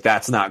Hurns. Like,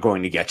 that's not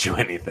going to get you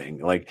anything.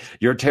 Like,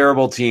 your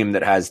terrible team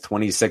that has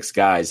 26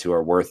 guys who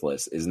are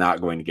worthless is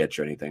not going to get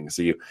you anything.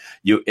 So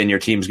you and your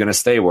team's going to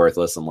stay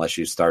worthless unless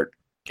you start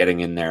getting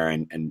in there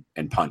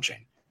and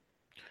punching.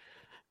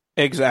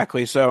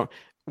 Exactly. So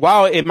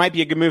while it might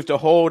be a good move to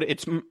hold,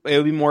 it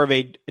would be more of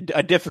a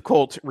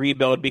difficult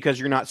rebuild because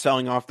you're not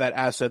selling off that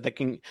asset that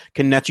can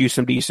net you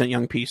some decent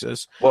young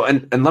pieces. Well,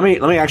 and let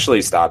me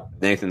actually stop,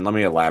 Nathan. Let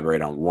me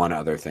elaborate on one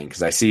other thing,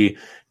 because I see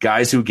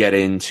guys who get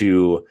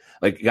into,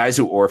 like, guys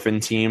who orphan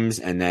teams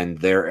and then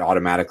they're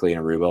automatically in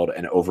a rebuild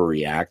and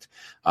overreact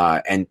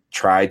and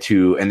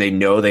they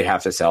know they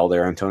have to sell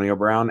their Antonio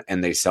Brown,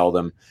 and they sell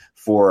them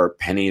for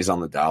pennies on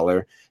the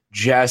dollar.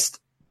 Just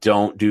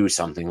don't do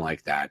something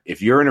like that.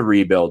 If you're in a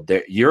rebuild,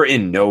 you're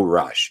in no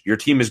rush. Your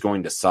team is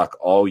going to suck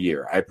all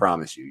year. I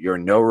promise you. You're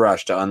in no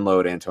rush to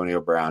unload Antonio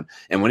Brown.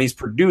 And when he's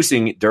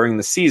producing during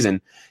the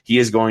season, he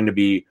is going to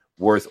be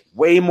worth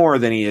way more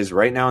than he is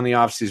right now in the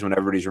offseason when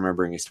everybody's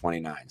remembering he's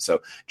 29.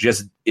 So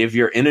just, if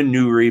you're in a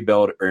new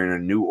rebuild or in a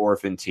new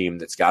orphan team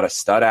that's got a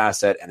stud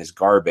asset and is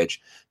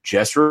garbage,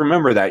 just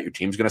remember that your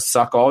team's going to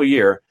suck all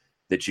year,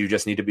 that you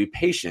just need to be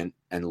patient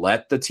and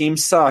let the team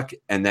suck,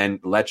 and then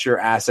let your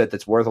asset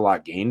that's worth a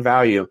lot gain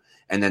value,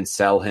 and then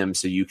sell him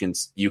so you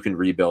can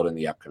rebuild in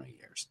the upcoming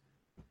years.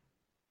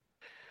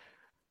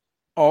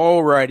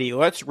 Alrighty,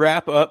 let's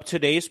wrap up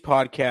today's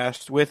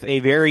podcast with a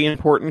very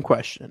important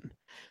question.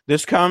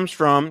 This comes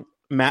from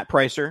Matt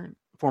Pricer,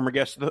 former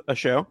guest of the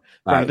show.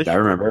 I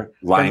remember.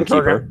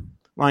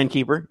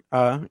 Linekeeper.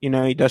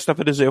 He does stuff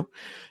at a zoo.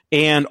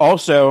 And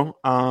also,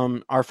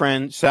 our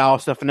friend Sal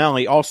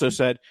Stefanelli also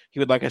said he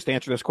would like us to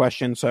answer this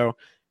question. So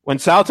when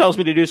Sal tells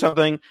me to do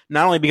something,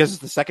 not only because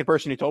it's the second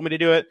person who told me to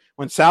do it,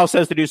 when Sal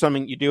says to do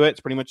something, you do it. It's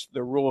pretty much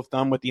the rule of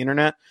thumb with the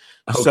internet.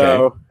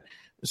 Okay.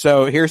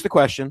 So here's the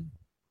question.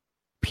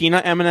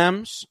 Peanut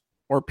M&Ms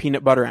or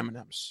peanut butter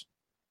M&Ms?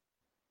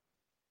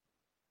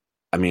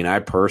 I mean, I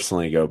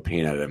personally go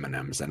peanut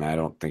M&Ms, and I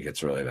don't think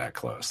it's really that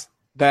close.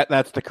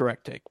 That's the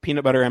correct take.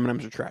 Peanut butter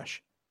M&Ms are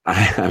trash.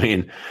 I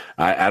mean,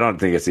 I don't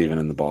think it's even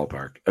in the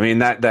ballpark. I mean,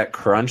 that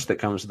crunch that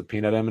comes with the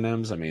peanut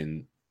M&Ms, I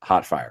mean,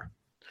 hot fire.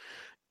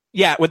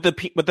 Yeah, with the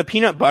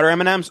peanut butter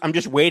M&Ms, I'm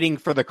just waiting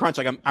for the crunch.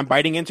 Like I'm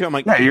biting into it. I'm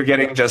like, yeah, you're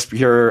getting just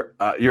pure.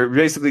 You're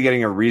basically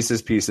getting a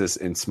Reese's Pieces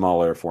in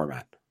smaller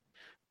format.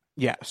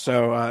 Yeah.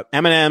 So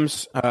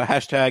M&Ms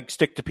hashtag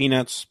stick to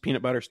peanuts.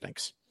 Peanut butter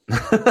stinks.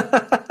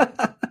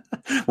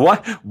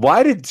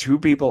 Why did two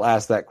people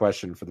ask that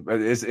question?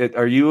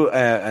 Are you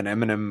an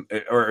M&M,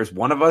 or is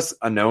one of us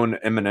a known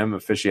M&M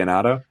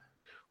aficionado?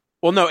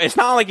 Well, no, it's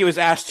not like it was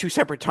asked two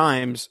separate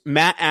times.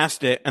 Matt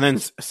asked it, and then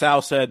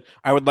Sal said,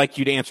 "I would like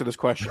you to answer this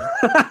question."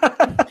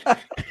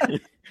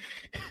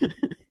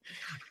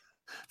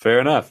 Fair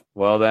enough.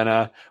 Well,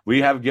 then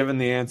we have given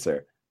the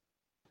answer.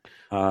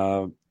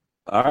 All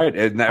right,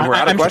 and we're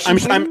out of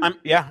questions.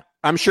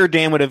 I'm sure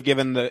Dan would have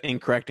given the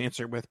incorrect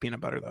answer with peanut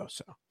butter, though.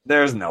 So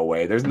there's no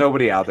way. There's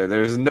nobody out there.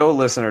 There's no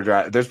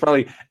listener There's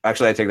probably,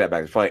 actually, I take that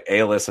back. There's probably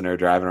a listener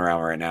driving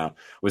around right now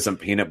with some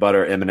peanut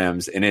butter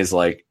M&Ms in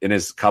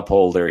his cup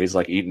holder. He's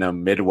like eating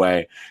them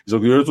midway. He's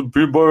like, "Here's some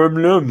peanut butter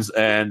M&Ms,"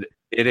 and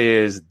it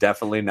is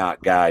definitely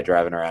not Guy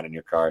driving around in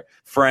your car.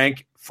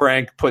 Frank,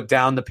 put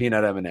down the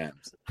peanut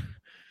M&Ms.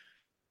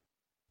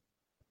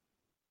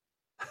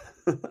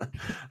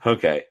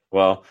 Okay,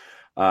 well.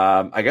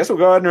 I guess we'll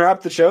go ahead and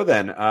wrap the show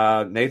then.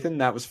 Nathan,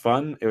 that was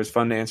fun. It was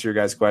fun to answer your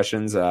guys'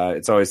 questions.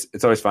 It's always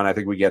fun. I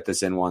think we get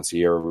this in once a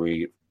year where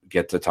we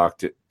get to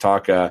talk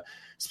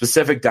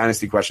specific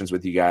dynasty questions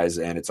with you guys,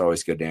 and it's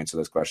always good to answer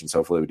those questions.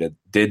 Hopefully we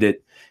did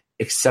it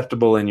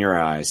acceptable in your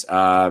eyes.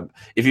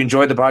 If you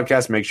enjoyed the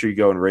podcast, make sure you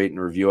go and rate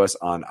and review us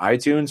on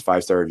iTunes.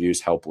 5-star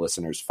reviews help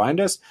listeners find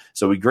us,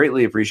 so we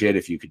greatly appreciate it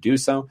if you could do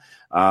so.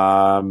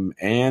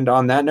 And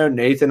on that note,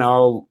 Nathan,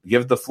 I'll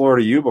give the floor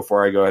to you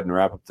before I go ahead and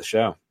wrap up the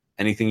show.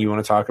 Anything you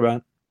want to talk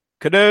about?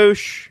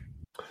 Kadosh.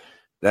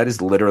 That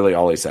is literally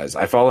all he says.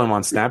 I follow him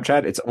on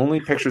Snapchat. It's only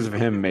pictures of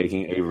him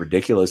making a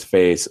ridiculous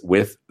face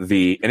and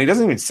he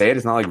doesn't even say it.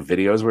 It's not like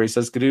videos where he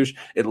says Kadoosh.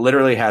 It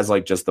literally has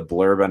like just the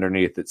blurb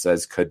underneath that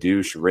says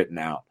Kadoosh written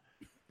out.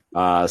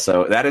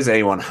 So that is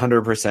a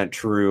 100%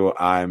 true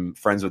I'm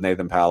friends with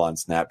Nathan Powell on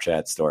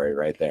Snapchat story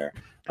right there.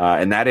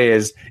 And that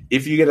is,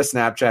 if you get a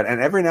Snapchat, and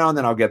every now and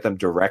then I'll get them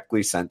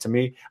directly sent to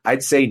me,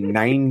 I'd say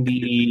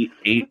 98%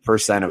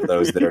 of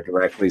those that are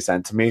directly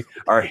sent to me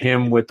are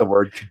him with the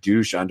word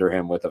Kadoosh under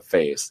him with a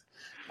face.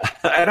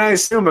 And I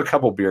assume a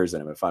couple beers in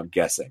him, if I'm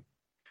guessing.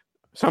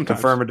 Sometimes.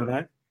 Confirm or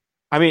deny?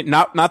 I mean,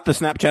 not the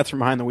Snapchats from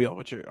behind the wheel,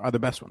 which are the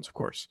best ones, of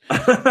course.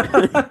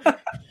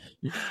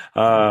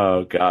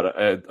 Oh God,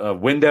 a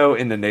window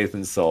into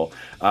Nathan's soul.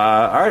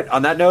 All right.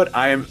 On that note,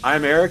 I'm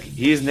Eric.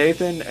 He's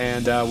Nathan,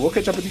 and we'll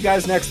catch up with you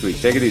guys next week.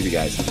 Take it easy,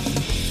 guys.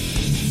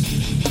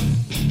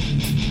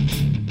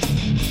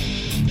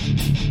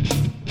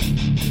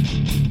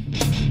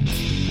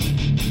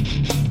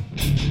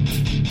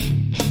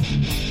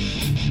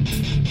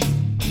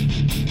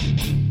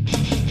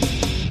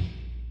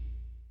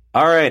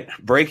 All right,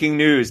 breaking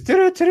news. If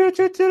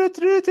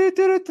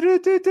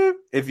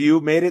you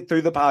made it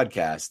through the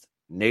podcast,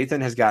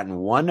 Nathan has gotten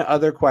one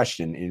other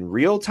question in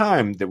real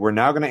time that we're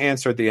now going to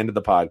answer at the end of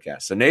the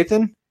podcast. So,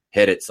 Nathan,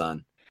 hit it,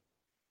 son.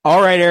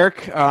 All right,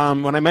 Eric.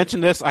 When I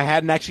mentioned this, I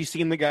hadn't actually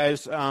seen the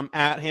guys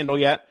at handle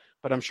yet,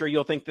 but I'm sure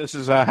you'll think this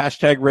is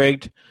hashtag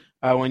rigged.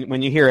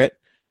 when you hear it.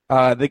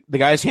 The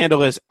guy's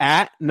handle is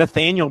at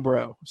Nathaniel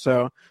Bro.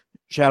 So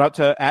shout out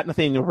to at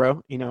Nathaniel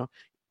Bro.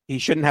 He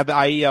shouldn't have the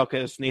IEL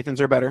because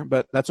Nathan's are better,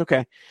 but that's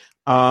okay.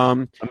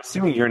 I'm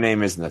assuming your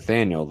name is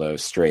Nathaniel, though,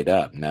 straight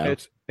up. No,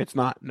 it's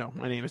not. No,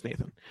 my name is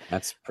Nathan.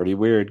 That's pretty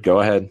weird. Go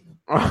ahead.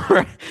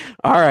 All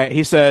right.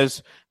 He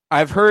says,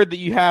 I've heard that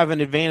you have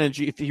an advantage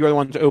if you're the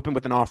one to open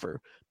with an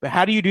offer. But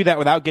how do you do that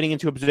without getting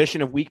into a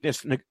position of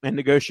weakness and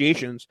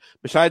negotiations,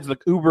 besides the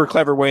uber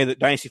clever way that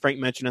Dynasty Frank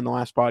mentioned in the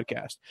last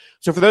podcast?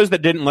 So for those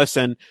that didn't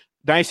listen,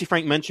 Dynasty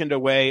Frank mentioned a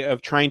way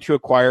of trying to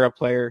acquire a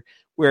player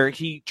where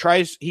he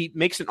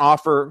makes an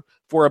offer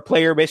for a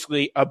player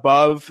basically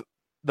above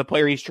the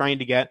player he's trying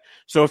to get.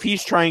 So if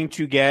he's trying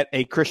to get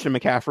a Christian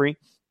McCaffrey,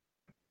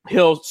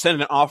 he'll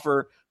send an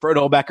offer for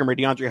Odell Beckham or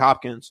DeAndre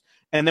Hopkins.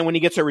 And then when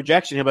he gets a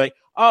rejection, he'll be like,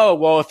 oh,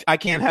 well, if I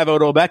can't have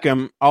Odell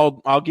Beckham,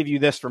 I'll give you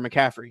this for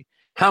McCaffrey.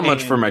 How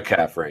much for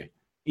McCaffrey?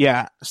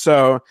 Yeah.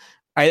 So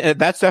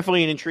that's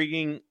definitely an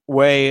intriguing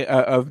way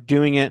of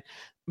doing it.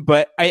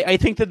 But I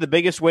think that the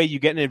biggest way you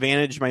get an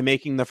advantage by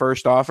making the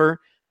first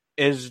offer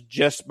is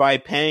just by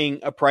paying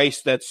a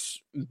price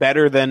that's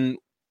better than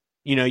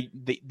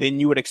than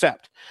you would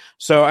accept.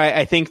 So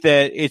I think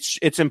that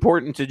it's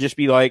important to just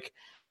be like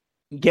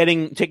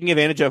taking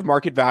advantage of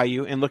market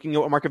value and looking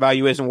at what market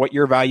value is and what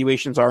your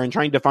valuations are and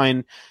trying to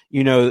find,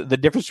 the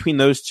difference between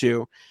those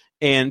two.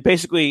 And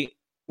basically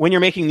when you're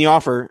making the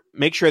offer,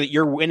 make sure that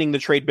you're winning the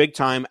trade big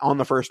time on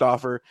the first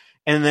offer.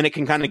 And then it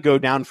can kind of go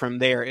down from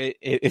there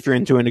if you're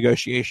into a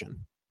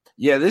negotiation.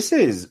 Yeah, this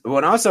is – well,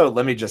 and also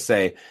let me just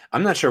say,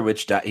 I'm not sure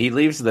which – he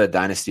leaves the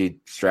dynasty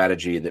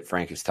strategy that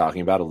Frank is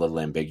talking about a little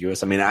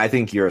ambiguous. I mean, I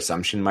think your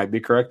assumption might be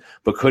correct,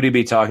 but could he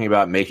be talking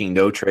about making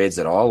no trades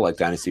at all, like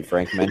Dynasty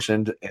Frank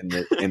mentioned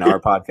in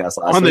our podcast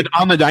last week?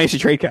 On the Dynasty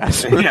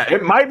Tradecast. Yeah,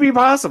 it might be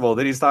possible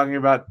that he's talking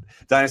about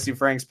Dynasty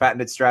Frank's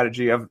patented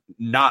strategy of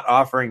not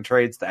offering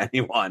trades to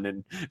anyone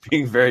and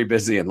being very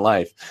busy in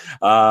life,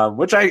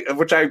 which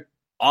I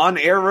on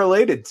air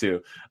related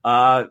to.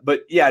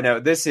 But yeah, no,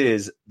 this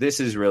is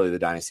really the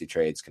dynasty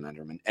trades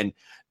conundrum. And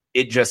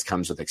it just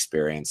comes with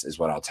experience is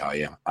what I'll tell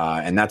you.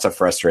 And that's a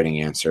frustrating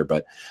answer,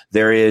 but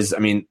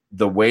the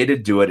way to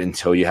do it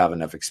until you have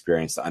enough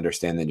experience to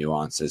understand the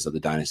nuances of the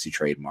dynasty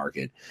trade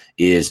market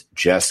is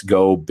just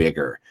go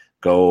bigger,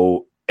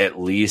 go at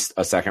least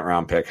a second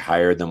round pick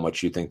higher than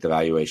what you think the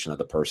valuation of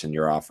the person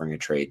you're offering a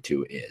trade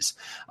to is.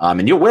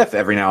 And you'll whiff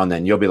every now and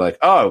then. You'll be like,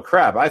 oh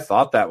crap, I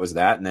thought that was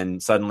that. And then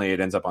suddenly it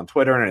ends up on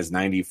Twitter and it's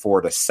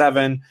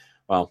 94-7.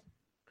 Well,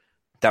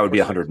 that would be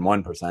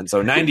 101%.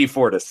 So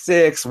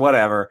 94-6,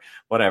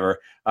 whatever.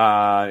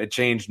 It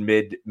changed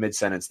mid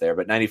sentence there,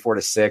 but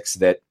 94-6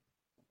 that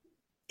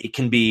it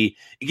can be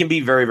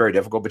very, very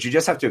difficult, but you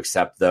just have to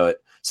accept that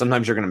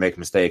sometimes you're going to make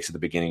mistakes at the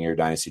beginning of your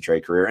dynasty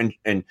trade career.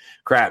 And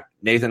crap,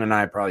 Nathan and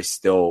I probably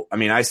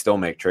I still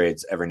make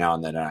trades every now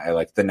and then. And I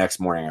like the next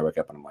morning I wake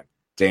up and I'm like,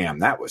 damn,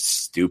 that was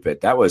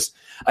stupid.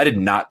 I did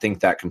not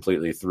think that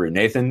completely through.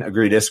 Nathan,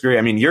 agree, disagree?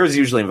 I mean, yours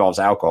usually involves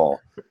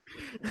alcohol.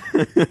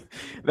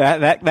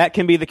 that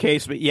can be the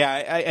case, but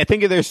yeah, I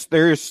think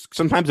there's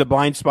sometimes a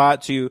blind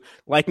spot to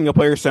liking a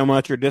player so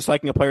much or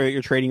disliking a player that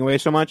you're trading away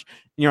so much.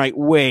 And you're like,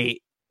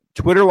 wait,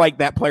 Twitter liked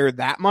that player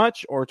that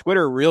much, or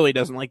Twitter really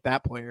doesn't like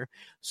that player.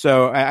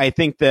 So I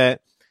think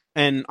that,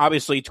 and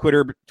obviously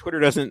Twitter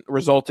doesn't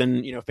result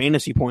in,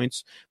 fantasy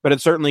points, but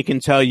it certainly can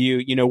tell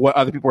you, what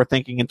other people are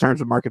thinking in terms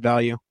of market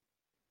value.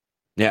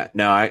 Yeah,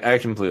 no, I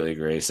completely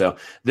agree. So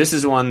this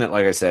is one that,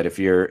 like I said,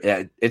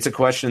 it's a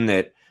question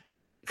that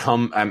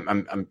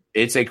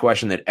it's a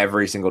question that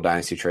every single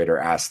dynasty trader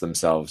asks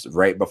themselves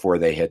right before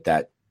they hit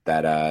that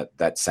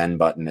send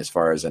button as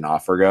far as an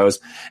offer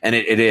goes. And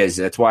it is.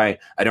 That's why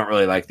I don't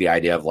really like the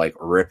idea of like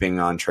ripping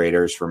on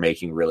traders for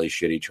making really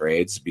shitty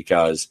trades,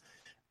 because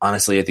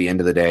honestly, at the end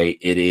of the day,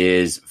 it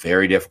is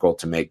very difficult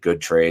to make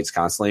good trades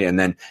constantly. And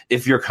then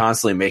if you're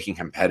constantly making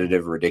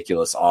competitive,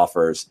 ridiculous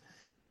offers,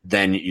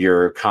 then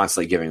you're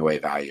constantly giving away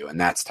value. And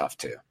that's tough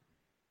too.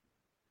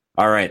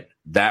 All right.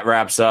 That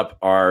wraps up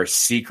our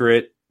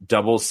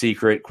double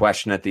secret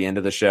question at the end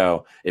of the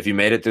show. If you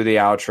made it through the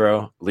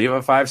outro, leave a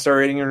 5-star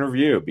rating and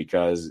review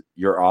because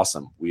you're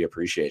awesome. We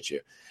appreciate you.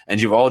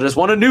 And you've all just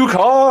won a new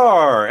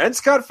car and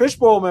Scott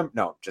Fishbowl.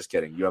 No, just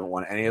kidding. You haven't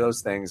won any of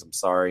those things. I'm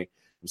sorry.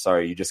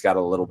 You just got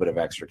a little bit of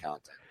extra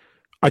content.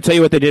 I'll tell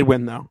you what they did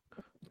win, though.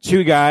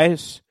 2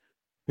 guys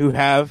who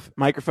have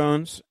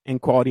microphones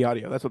and quality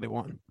audio. That's what they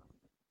won.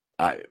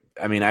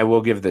 I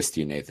will give this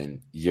to you,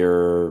 Nathan.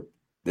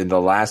 In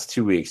the last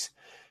 2 weeks,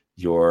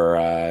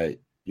 your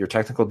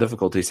technical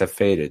difficulties have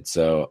faded.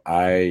 So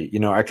I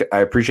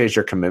appreciate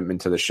your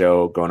commitment to the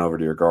show, going over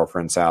to your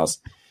girlfriend's house.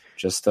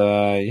 Just,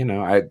 I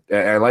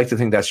like to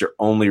think that's your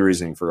only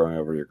reason for going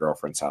over to your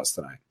girlfriend's house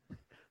tonight.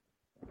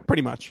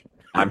 Pretty much.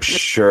 I'm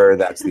sure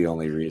that's the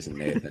only reason,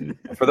 Nathan.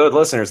 For those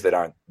listeners that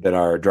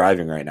are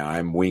driving right now,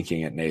 I'm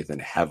winking at Nathan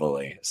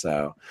heavily.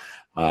 So,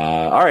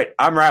 all right,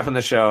 I'm wrapping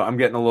the show. I'm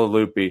getting a little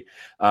loopy.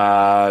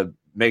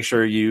 Make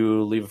sure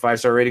you leave a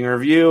 5-star rating and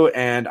review.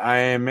 And I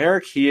am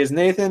Eric. He is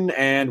Nathan.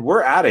 And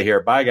we're out of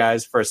here. Bye,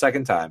 guys, for a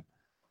second time.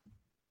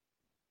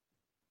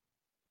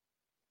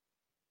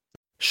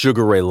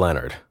 Sugar Ray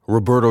Leonard,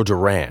 Roberto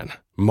Duran,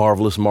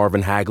 Marvelous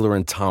Marvin Hagler,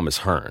 and Thomas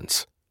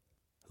Hearns.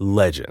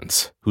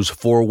 Legends, whose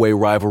four-way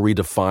rivalry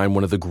defined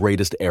one of the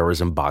greatest eras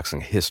in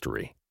boxing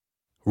history.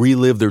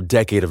 Relive their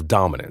decade of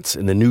dominance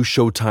in the new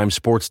Showtime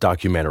sports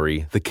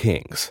documentary, The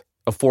Kings,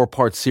 a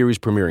 4-part series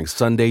premiering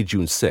Sunday,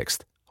 June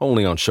 6th,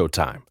 only on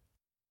Showtime.